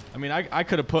found – I mean, I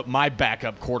could have put my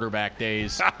backup quarterback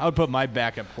days. I would put my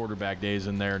backup quarterback days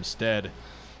in there instead.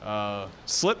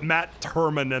 Slip Matt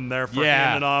Turman in there for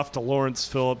handing off to Lawrence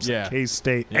Phillips at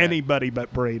K-State. Yeah. Anybody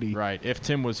but Brady. Right, if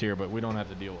Tim was here, but we don't have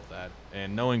to deal with that.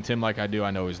 And knowing Tim like I do,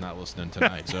 I know he's not listening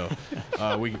tonight, so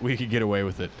we could get away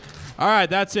with it. All right,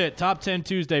 that's it. Top 10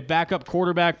 Tuesday, backup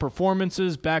quarterback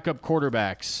performances, backup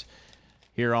quarterbacks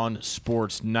here on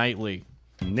Sports Nightly.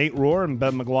 Nate Rohr and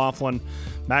Ben McLaughlin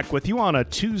back with you on a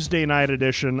Tuesday night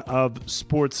edition of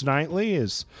Sports Nightly.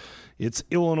 It's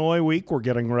Illinois week. We're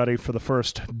getting ready for the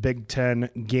first Big Ten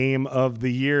game of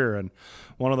the year. And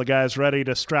one of the guys ready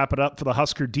to strap it up for the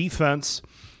Husker defense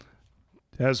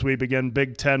as we begin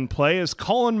Big Ten play is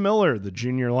Colin Miller, the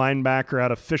junior linebacker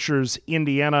out of Fishers,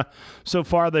 Indiana. So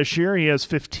far this year, he has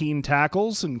 15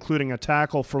 tackles, including a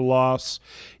tackle for loss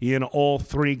in all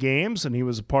 3 games, and he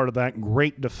was a part of that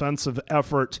great defensive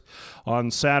effort on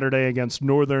Saturday against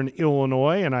Northern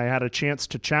Illinois, and I had a chance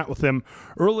to chat with him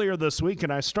earlier this week,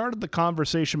 and I started the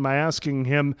conversation by asking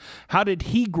him, how did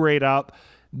he grade out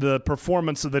the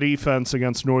performance of the defense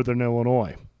against Northern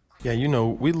Illinois? Yeah,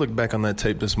 we looked back on that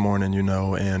tape this morning,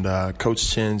 and Coach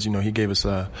Chins, he gave us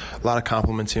a lot of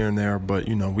compliments here and there, but,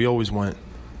 we always want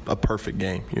a perfect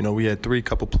game. We had 3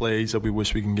 couple plays that we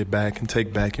wish we can get back and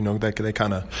take back, that they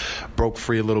kind of broke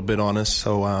free a little bit on us.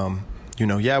 So,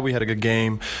 we had a good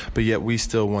game, but yet we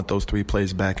still want those 3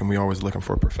 plays back, and we're always looking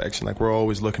for perfection. Like, we're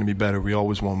always looking to be better. We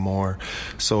always want more.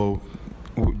 So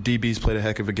DBs played a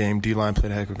heck of a game. D-line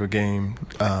played a heck of a game.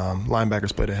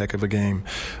 Linebackers played a heck of a game.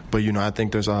 But, I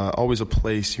think there's always a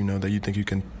place, that you think you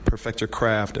can perfect your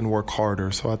craft and work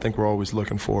harder. So I think we're always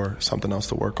looking for something else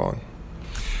to work on.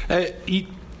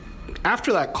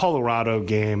 After that Colorado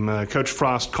game, Coach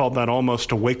Frost called that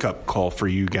almost a wake-up call for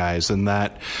you guys, and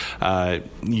that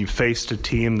you faced a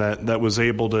team that was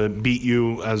able to beat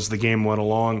you as the game went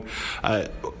along.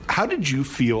 How did you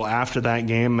feel after that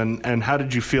game, and how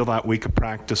did you feel that week of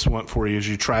practice went for you as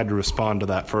you tried to respond to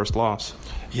that first loss?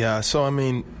 Yeah, so,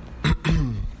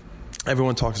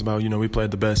 everyone talks about, we played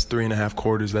the best 3.5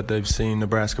 quarters that they've seen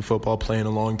Nebraska football play in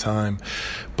a long time.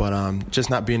 But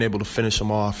just not being able to finish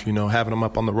them off, having them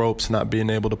up on the ropes, not being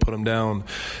able to put them down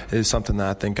is something that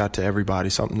I think got to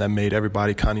everybody, something that made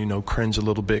everybody kind of, cringe a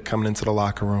little bit coming into the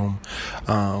locker room.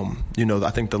 I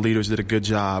think the leaders did a good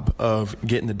job of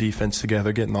getting the defense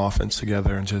together, getting the offense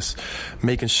together, and just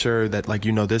making sure that,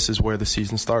 this is where the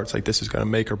season starts. This is going to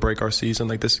make or break our season.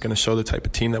 This is going to show the type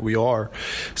of team that we are.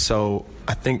 So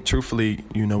I think, truthfully,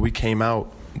 we came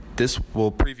out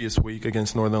previous week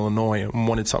against Northern Illinois and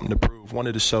wanted something to prove,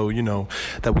 wanted to show,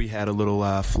 that we had a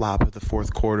little flop at the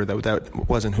fourth quarter, that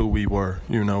wasn't who we were.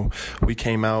 We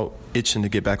came out itching to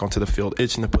get back onto the field,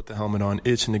 itching to put the helmet on,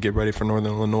 itching to get ready for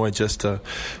Northern Illinois, just to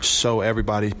show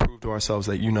everybody, prove to ourselves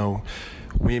that,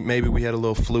 maybe we had a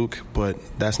little fluke, but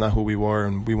that's not who we were,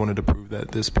 and we wanted to prove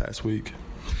that this past week.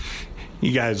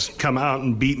 You guys come out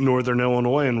and beat Northern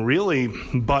Illinois, and really,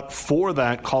 but for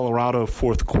that Colorado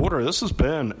fourth quarter, this has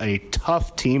been a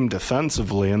tough team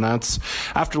defensively, and that's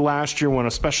after last year when,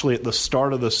 especially at the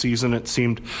start of the season, it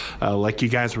seemed like you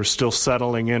guys were still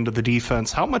settling into the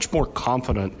defense. How much more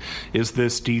confident is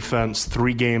this defense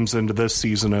 3 games into this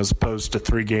season as opposed to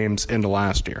 3 games into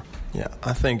last year? Yeah,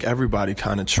 I think everybody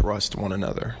kind of trusts one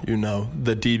another.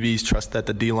 The DBs trust that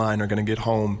the D-line are going to get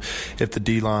home if the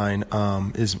D-line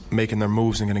is making their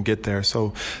moves and going to get there.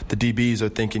 So the DBs are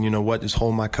thinking, just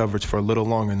hold my coverage for a little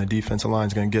longer and the defensive line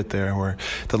is going to get there. Or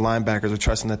the linebackers are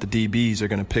trusting that the DBs are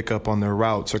going to pick up on their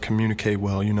routes or communicate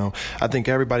well. I think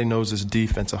everybody knows this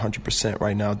defense 100%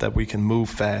 right now, that we can move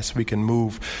fast, we can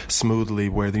move smoothly,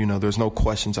 where, there's no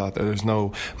questions out there. There's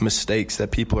no mistakes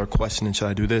that people are questioning, should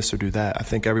I do this or do that? I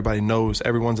think everybody knows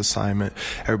everyone's assignment.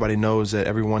 Everybody knows that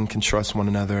everyone can trust one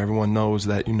another. Everyone knows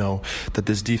that, that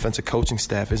this defensive coaching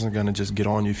staff isn't going to just get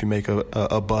on you if you make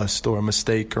a bust or a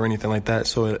mistake or anything like that.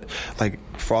 So, like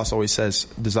Frost always says,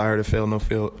 desire to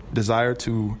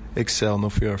excel, no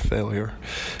fear of failure.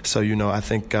 So, I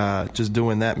think just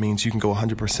doing that means you can go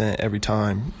 100% every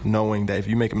time, knowing that if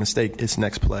you make a mistake, it's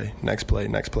next play.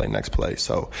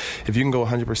 So if you can go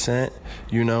 100%,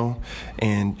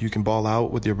 and you can ball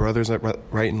out with your brothers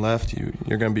right and left,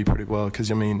 you're going to be pretty well. Because,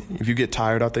 if you get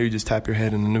tired out there, you just tap your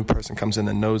head and a new person comes in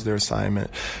that knows their assignment,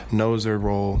 knows their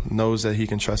role, knows that he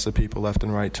can trust the people left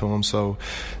and right to him. So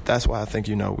that's why I think,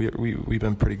 we've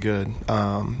been pretty good.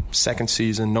 Second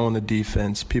season, knowing the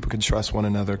defense, people can trust one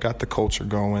another, got the culture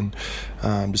going,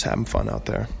 just having fun out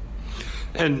there.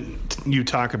 And you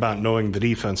talk about knowing the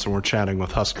defense, and we're chatting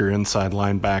with Husker inside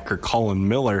linebacker Colin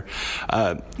Miller.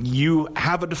 You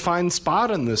have a defined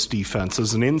spot in this defense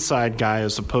as an inside guy,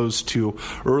 as opposed to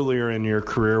earlier in your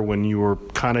career when you were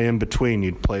kind of in between.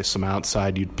 You'd play some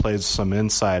outside, you'd play some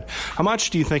inside. How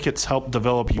much do you think it's helped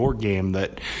develop your game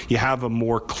that you have a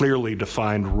more clearly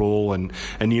defined role and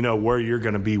you know where you're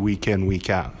going to be week in, week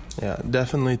out? Yeah,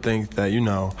 definitely think that,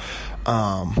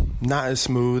 not as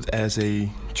smooth as a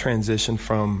transition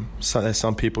that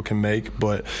some people can make,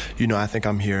 but I think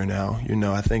I'm here now.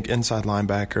 I think inside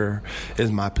linebacker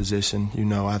is my position.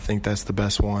 I think that's the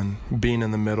best one. Being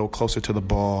in the middle, closer to the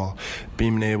ball,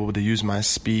 being able to use my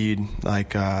speed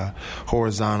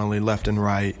horizontally, left and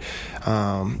right,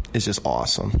 is just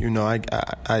awesome.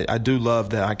 I do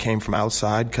love that I came from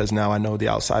outside, because now I know the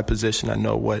outside position. I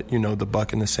know what the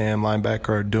buck and the Sam linebacker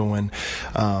are doing.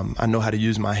 I know how to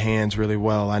use my hands really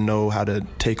well. I know how to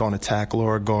take on a tackle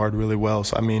or a guard really well.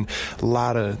 So, a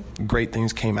lot of great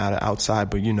things came out of outside,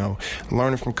 but,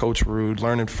 learning from Coach Rude,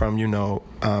 learning from,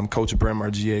 Coach Brim,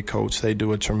 our GA coach, they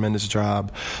do a tremendous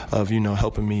job of,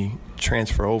 helping me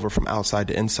transfer over from outside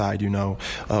to inside,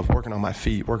 of working on my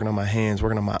feet, working on my hands,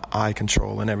 working on my eye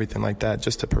control and everything like that,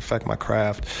 just to perfect my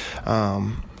craft.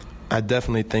 I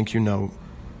definitely think,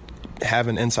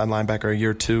 having inside linebacker a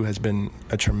year 2 has been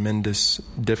a tremendous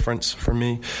difference for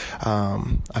me.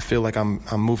 I feel like I'm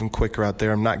moving quicker out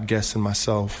there. I'm not guessing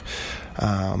myself.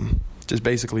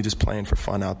 Just playing for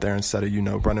fun out there instead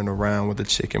of, running around with a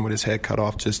chicken with his head cut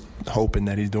off, just hoping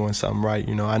that he's doing something right.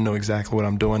 I know exactly what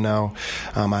I'm doing now.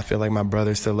 I feel like my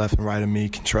brothers to the left and right of me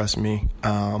can trust me.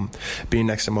 Being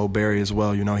next to Mo Berry as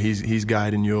well, he's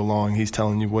guiding you along. He's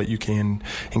telling you what you can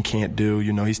and can't do.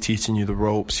 He's teaching you the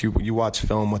ropes. You watch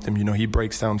film with him. He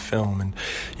breaks down film and,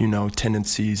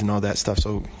 tendencies and all that stuff.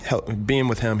 So being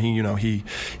with him,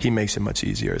 he makes it much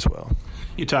easier as well.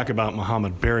 You talk about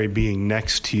Muhammad Berry being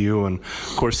next to you, and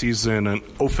of course he's in an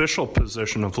official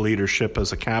position of leadership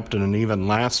as a captain, and even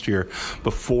last year,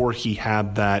 before he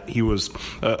had that, he was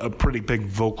a pretty big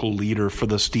vocal leader for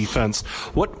this defense.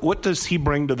 What does he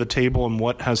bring to the table, and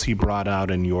what has he brought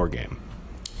out in your game?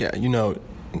 Yeah,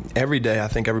 every day, I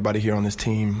think everybody here on this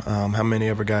team, how many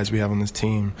other guys we have on this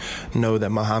team, know that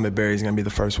Mohamed Barry is going to be the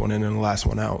first one in and the last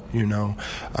one out,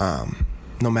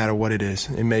 no matter what it is.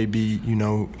 It may be,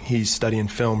 he's studying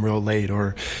film real late,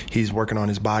 or he's working on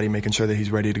his body, making sure that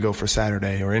he's ready to go for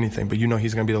Saturday or anything. But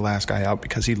he's going to be the last guy out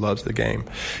because he loves the game.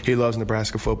 He loves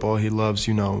Nebraska football. He loves,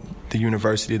 the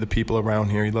university, the people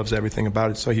around here. He loves everything about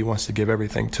it, so he wants to give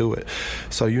everything to it.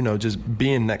 So, just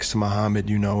being next to Mohamed,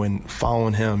 and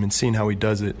following him and seeing how he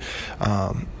does it,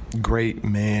 great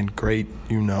man, great,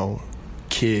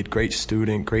 kid, great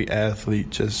student, great athlete,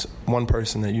 just one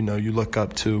person that you look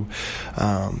up to.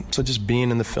 So just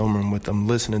being in the film room with him,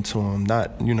 listening to him,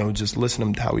 not just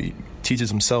listening to how he teaches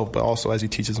himself, but also as he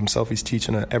teaches himself, he's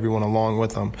teaching everyone along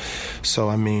with him. So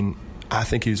I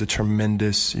think he's a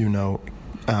tremendous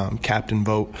captain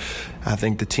vote. I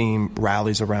think the team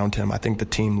rallies around him. I think the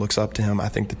team looks up to him. I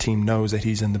think the team knows that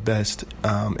he's in the best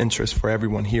interest for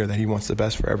everyone here, that he wants the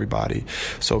best for everybody.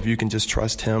 So if you can just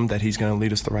trust him that he's going to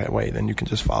lead us the right way, then you can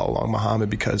just follow along Mohamed,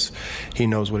 because he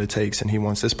knows what it takes and he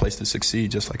wants this place to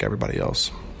succeed just like everybody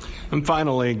else. And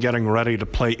finally, getting ready to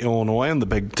play Illinois in the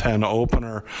Big Ten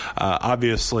opener.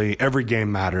 Obviously, every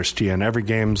game matters to you, and every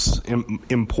game's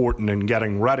important, and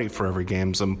getting ready for every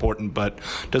game's important. But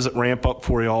does it ramp up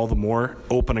for you all the more,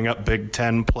 opening up Big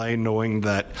Ten play, knowing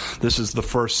that this is the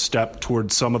first step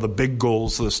towards some of the big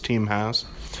goals this team has?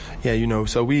 Yeah,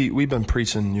 so we've been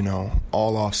preaching,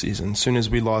 all off season. As soon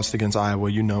as we lost against Iowa,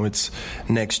 it's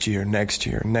next year.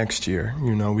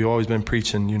 We've always been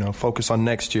preaching, focus on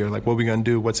next year. Like, what are we going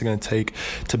to do? What's it going to take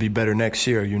to be better next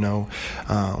year,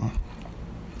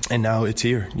 And now it's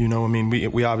here.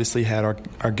 We obviously had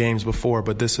our games before,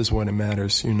 but this is when it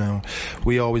matters.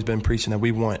 We always been preaching that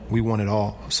we want it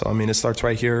all. So it starts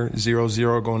right here,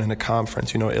 0-0 going into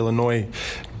conference. Illinois,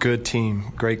 good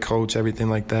team, great coach, everything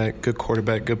like that, good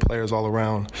quarterback, good players all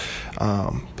around.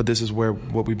 But this is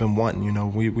what we've been wanting.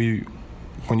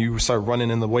 When you start running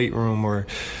in the weight room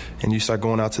and you start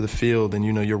going out to the field and,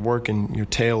 you're working your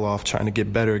tail off trying to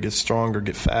get better, get stronger,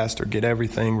 get faster, get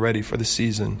everything ready for the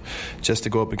season just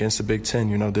to go up against the Big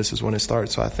Ten, this is when it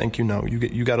starts. So I think,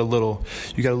 you got a little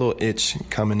itch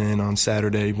coming in on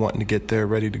Saturday, wanting to get there,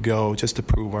 ready to go, just to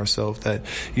prove ourselves that,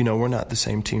 we're not the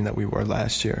same team that we were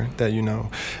last year, that,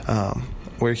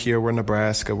 we're here, we're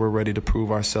Nebraska, we're ready to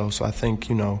prove ourselves. So I think,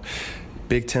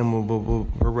 Big Ten,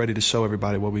 we're ready to show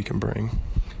everybody what we can bring.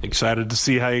 Excited to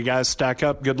see how you guys stack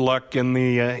up. Good luck in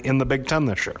the Big Ten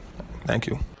this year. Thank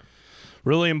you.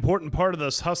 Really important part of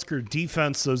this Husker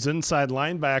defense. Those inside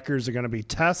linebackers are going to be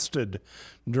tested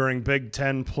during Big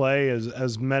Ten play,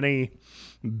 as many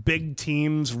big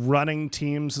teams, running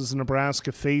teams as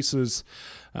Nebraska faces.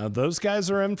 Those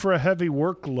guys are in for a heavy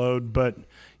workload, but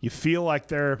you feel like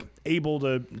they're able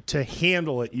to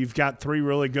handle it. You've got three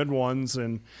really good ones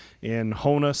in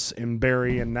Honus, in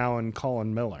Barry, and now in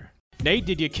Colin Miller. Nate,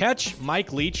 did you catch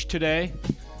Mike Leach today?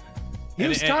 He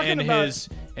was talking about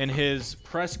in his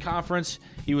press conference.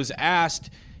 He was asked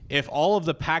if all of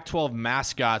the Pac-12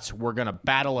 mascots were going to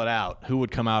battle it out, who would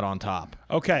come out on top?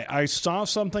 Okay, I saw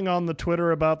something on the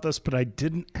Twitter about this, but I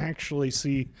didn't actually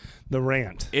see the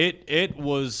rant. It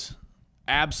was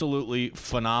absolutely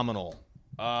phenomenal.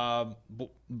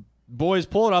 Boys,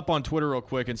 pull it up on Twitter real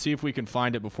quick and see if we can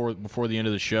find it before the end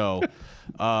of the show.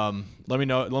 Let me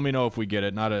know if we get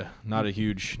it. Not a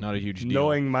huge deal.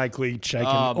 Knowing Mike Leach, I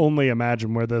can only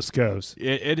imagine where this goes.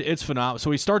 It's phenomenal.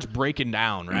 So he starts breaking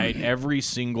down, right? Every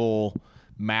single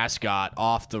mascot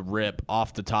off the rip,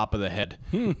 off the top of the head,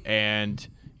 and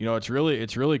it's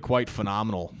really quite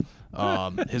phenomenal.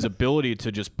 His ability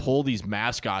to just pull these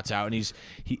mascots out, and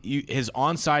his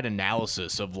onside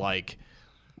analysis of like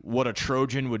what a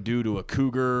Trojan would do to a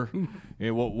cougar,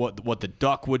 what the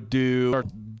duck would do, or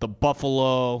the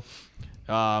buffalo.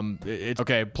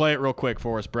 Okay, play it real quick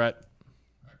for us, Brett.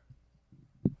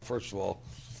 First of all,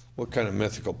 what kind of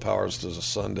mythical powers does a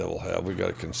Sun Devil have? We got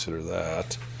to consider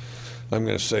that. I'm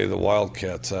going to say the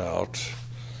Wildcat's out.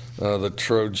 The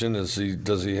Trojan,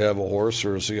 does he have a horse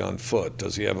or is he on foot?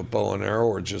 Does he have a bow and arrow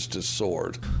or just his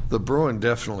sword? The Bruin,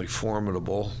 definitely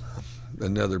formidable.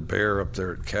 Another bear up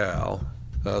there at Cal.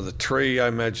 The tree, I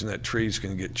imagine that tree's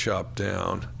going to get chopped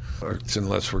down,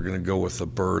 unless we're going to go with a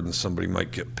bird and somebody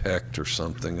might get pecked or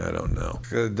something. I don't know.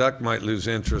 The duck might lose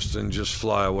interest and just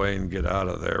fly away and get out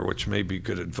of there, which may be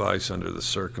good advice under the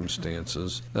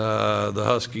circumstances. The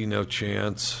husky, no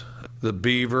chance. The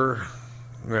beaver,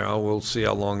 we'll see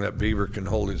how long that beaver can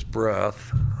hold his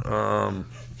breath. The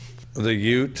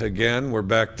ute, again, we're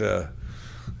back to,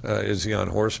 is he on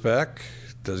horseback?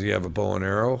 Does he have a bow and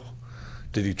arrow?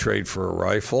 Did he trade for a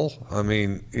rifle? I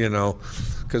mean,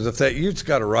 because if that youth's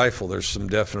got a rifle, there's some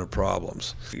definite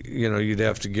problems. You'd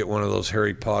have to get one of those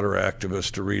Harry Potter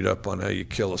activists to read up on how you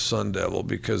kill a Sun Devil,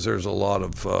 because there's a lot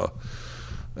of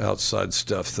outside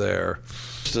stuff there.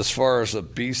 As far as a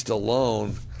beast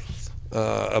alone,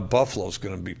 a buffalo's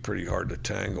going to be pretty hard to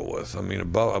tangle with. I mean, a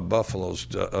buffalo's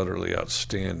utterly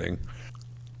outstanding.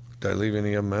 Did I leave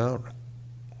any of them out?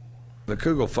 The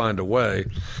Cougar will find a way.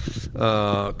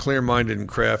 Clear-minded and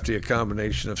crafty, a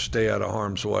combination of stay out of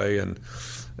harm's way and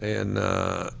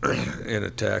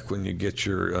attack when you get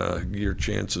your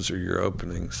chances or your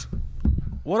openings.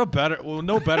 No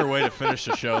better way to finish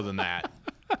the show than that.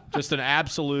 Just an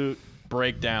absolute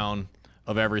breakdown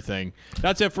of everything.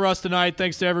 That's it for us tonight.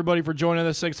 Thanks to everybody for joining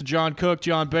us. Thanks to John Cook,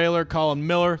 John Baylor, Colin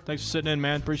Miller. Thanks for sitting in,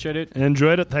 man. Appreciate it.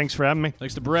 Enjoyed it. Thanks for having me.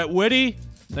 Thanks to Brett Whitty.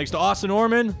 Thanks to Austin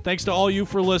Orman. Thanks to all you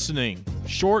for listening.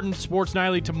 Shortened Sports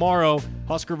Nightly tomorrow.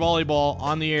 Husker volleyball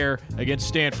on the air against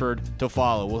Stanford to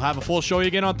follow. We'll have a full show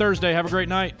again on Thursday. Have a great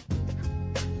night.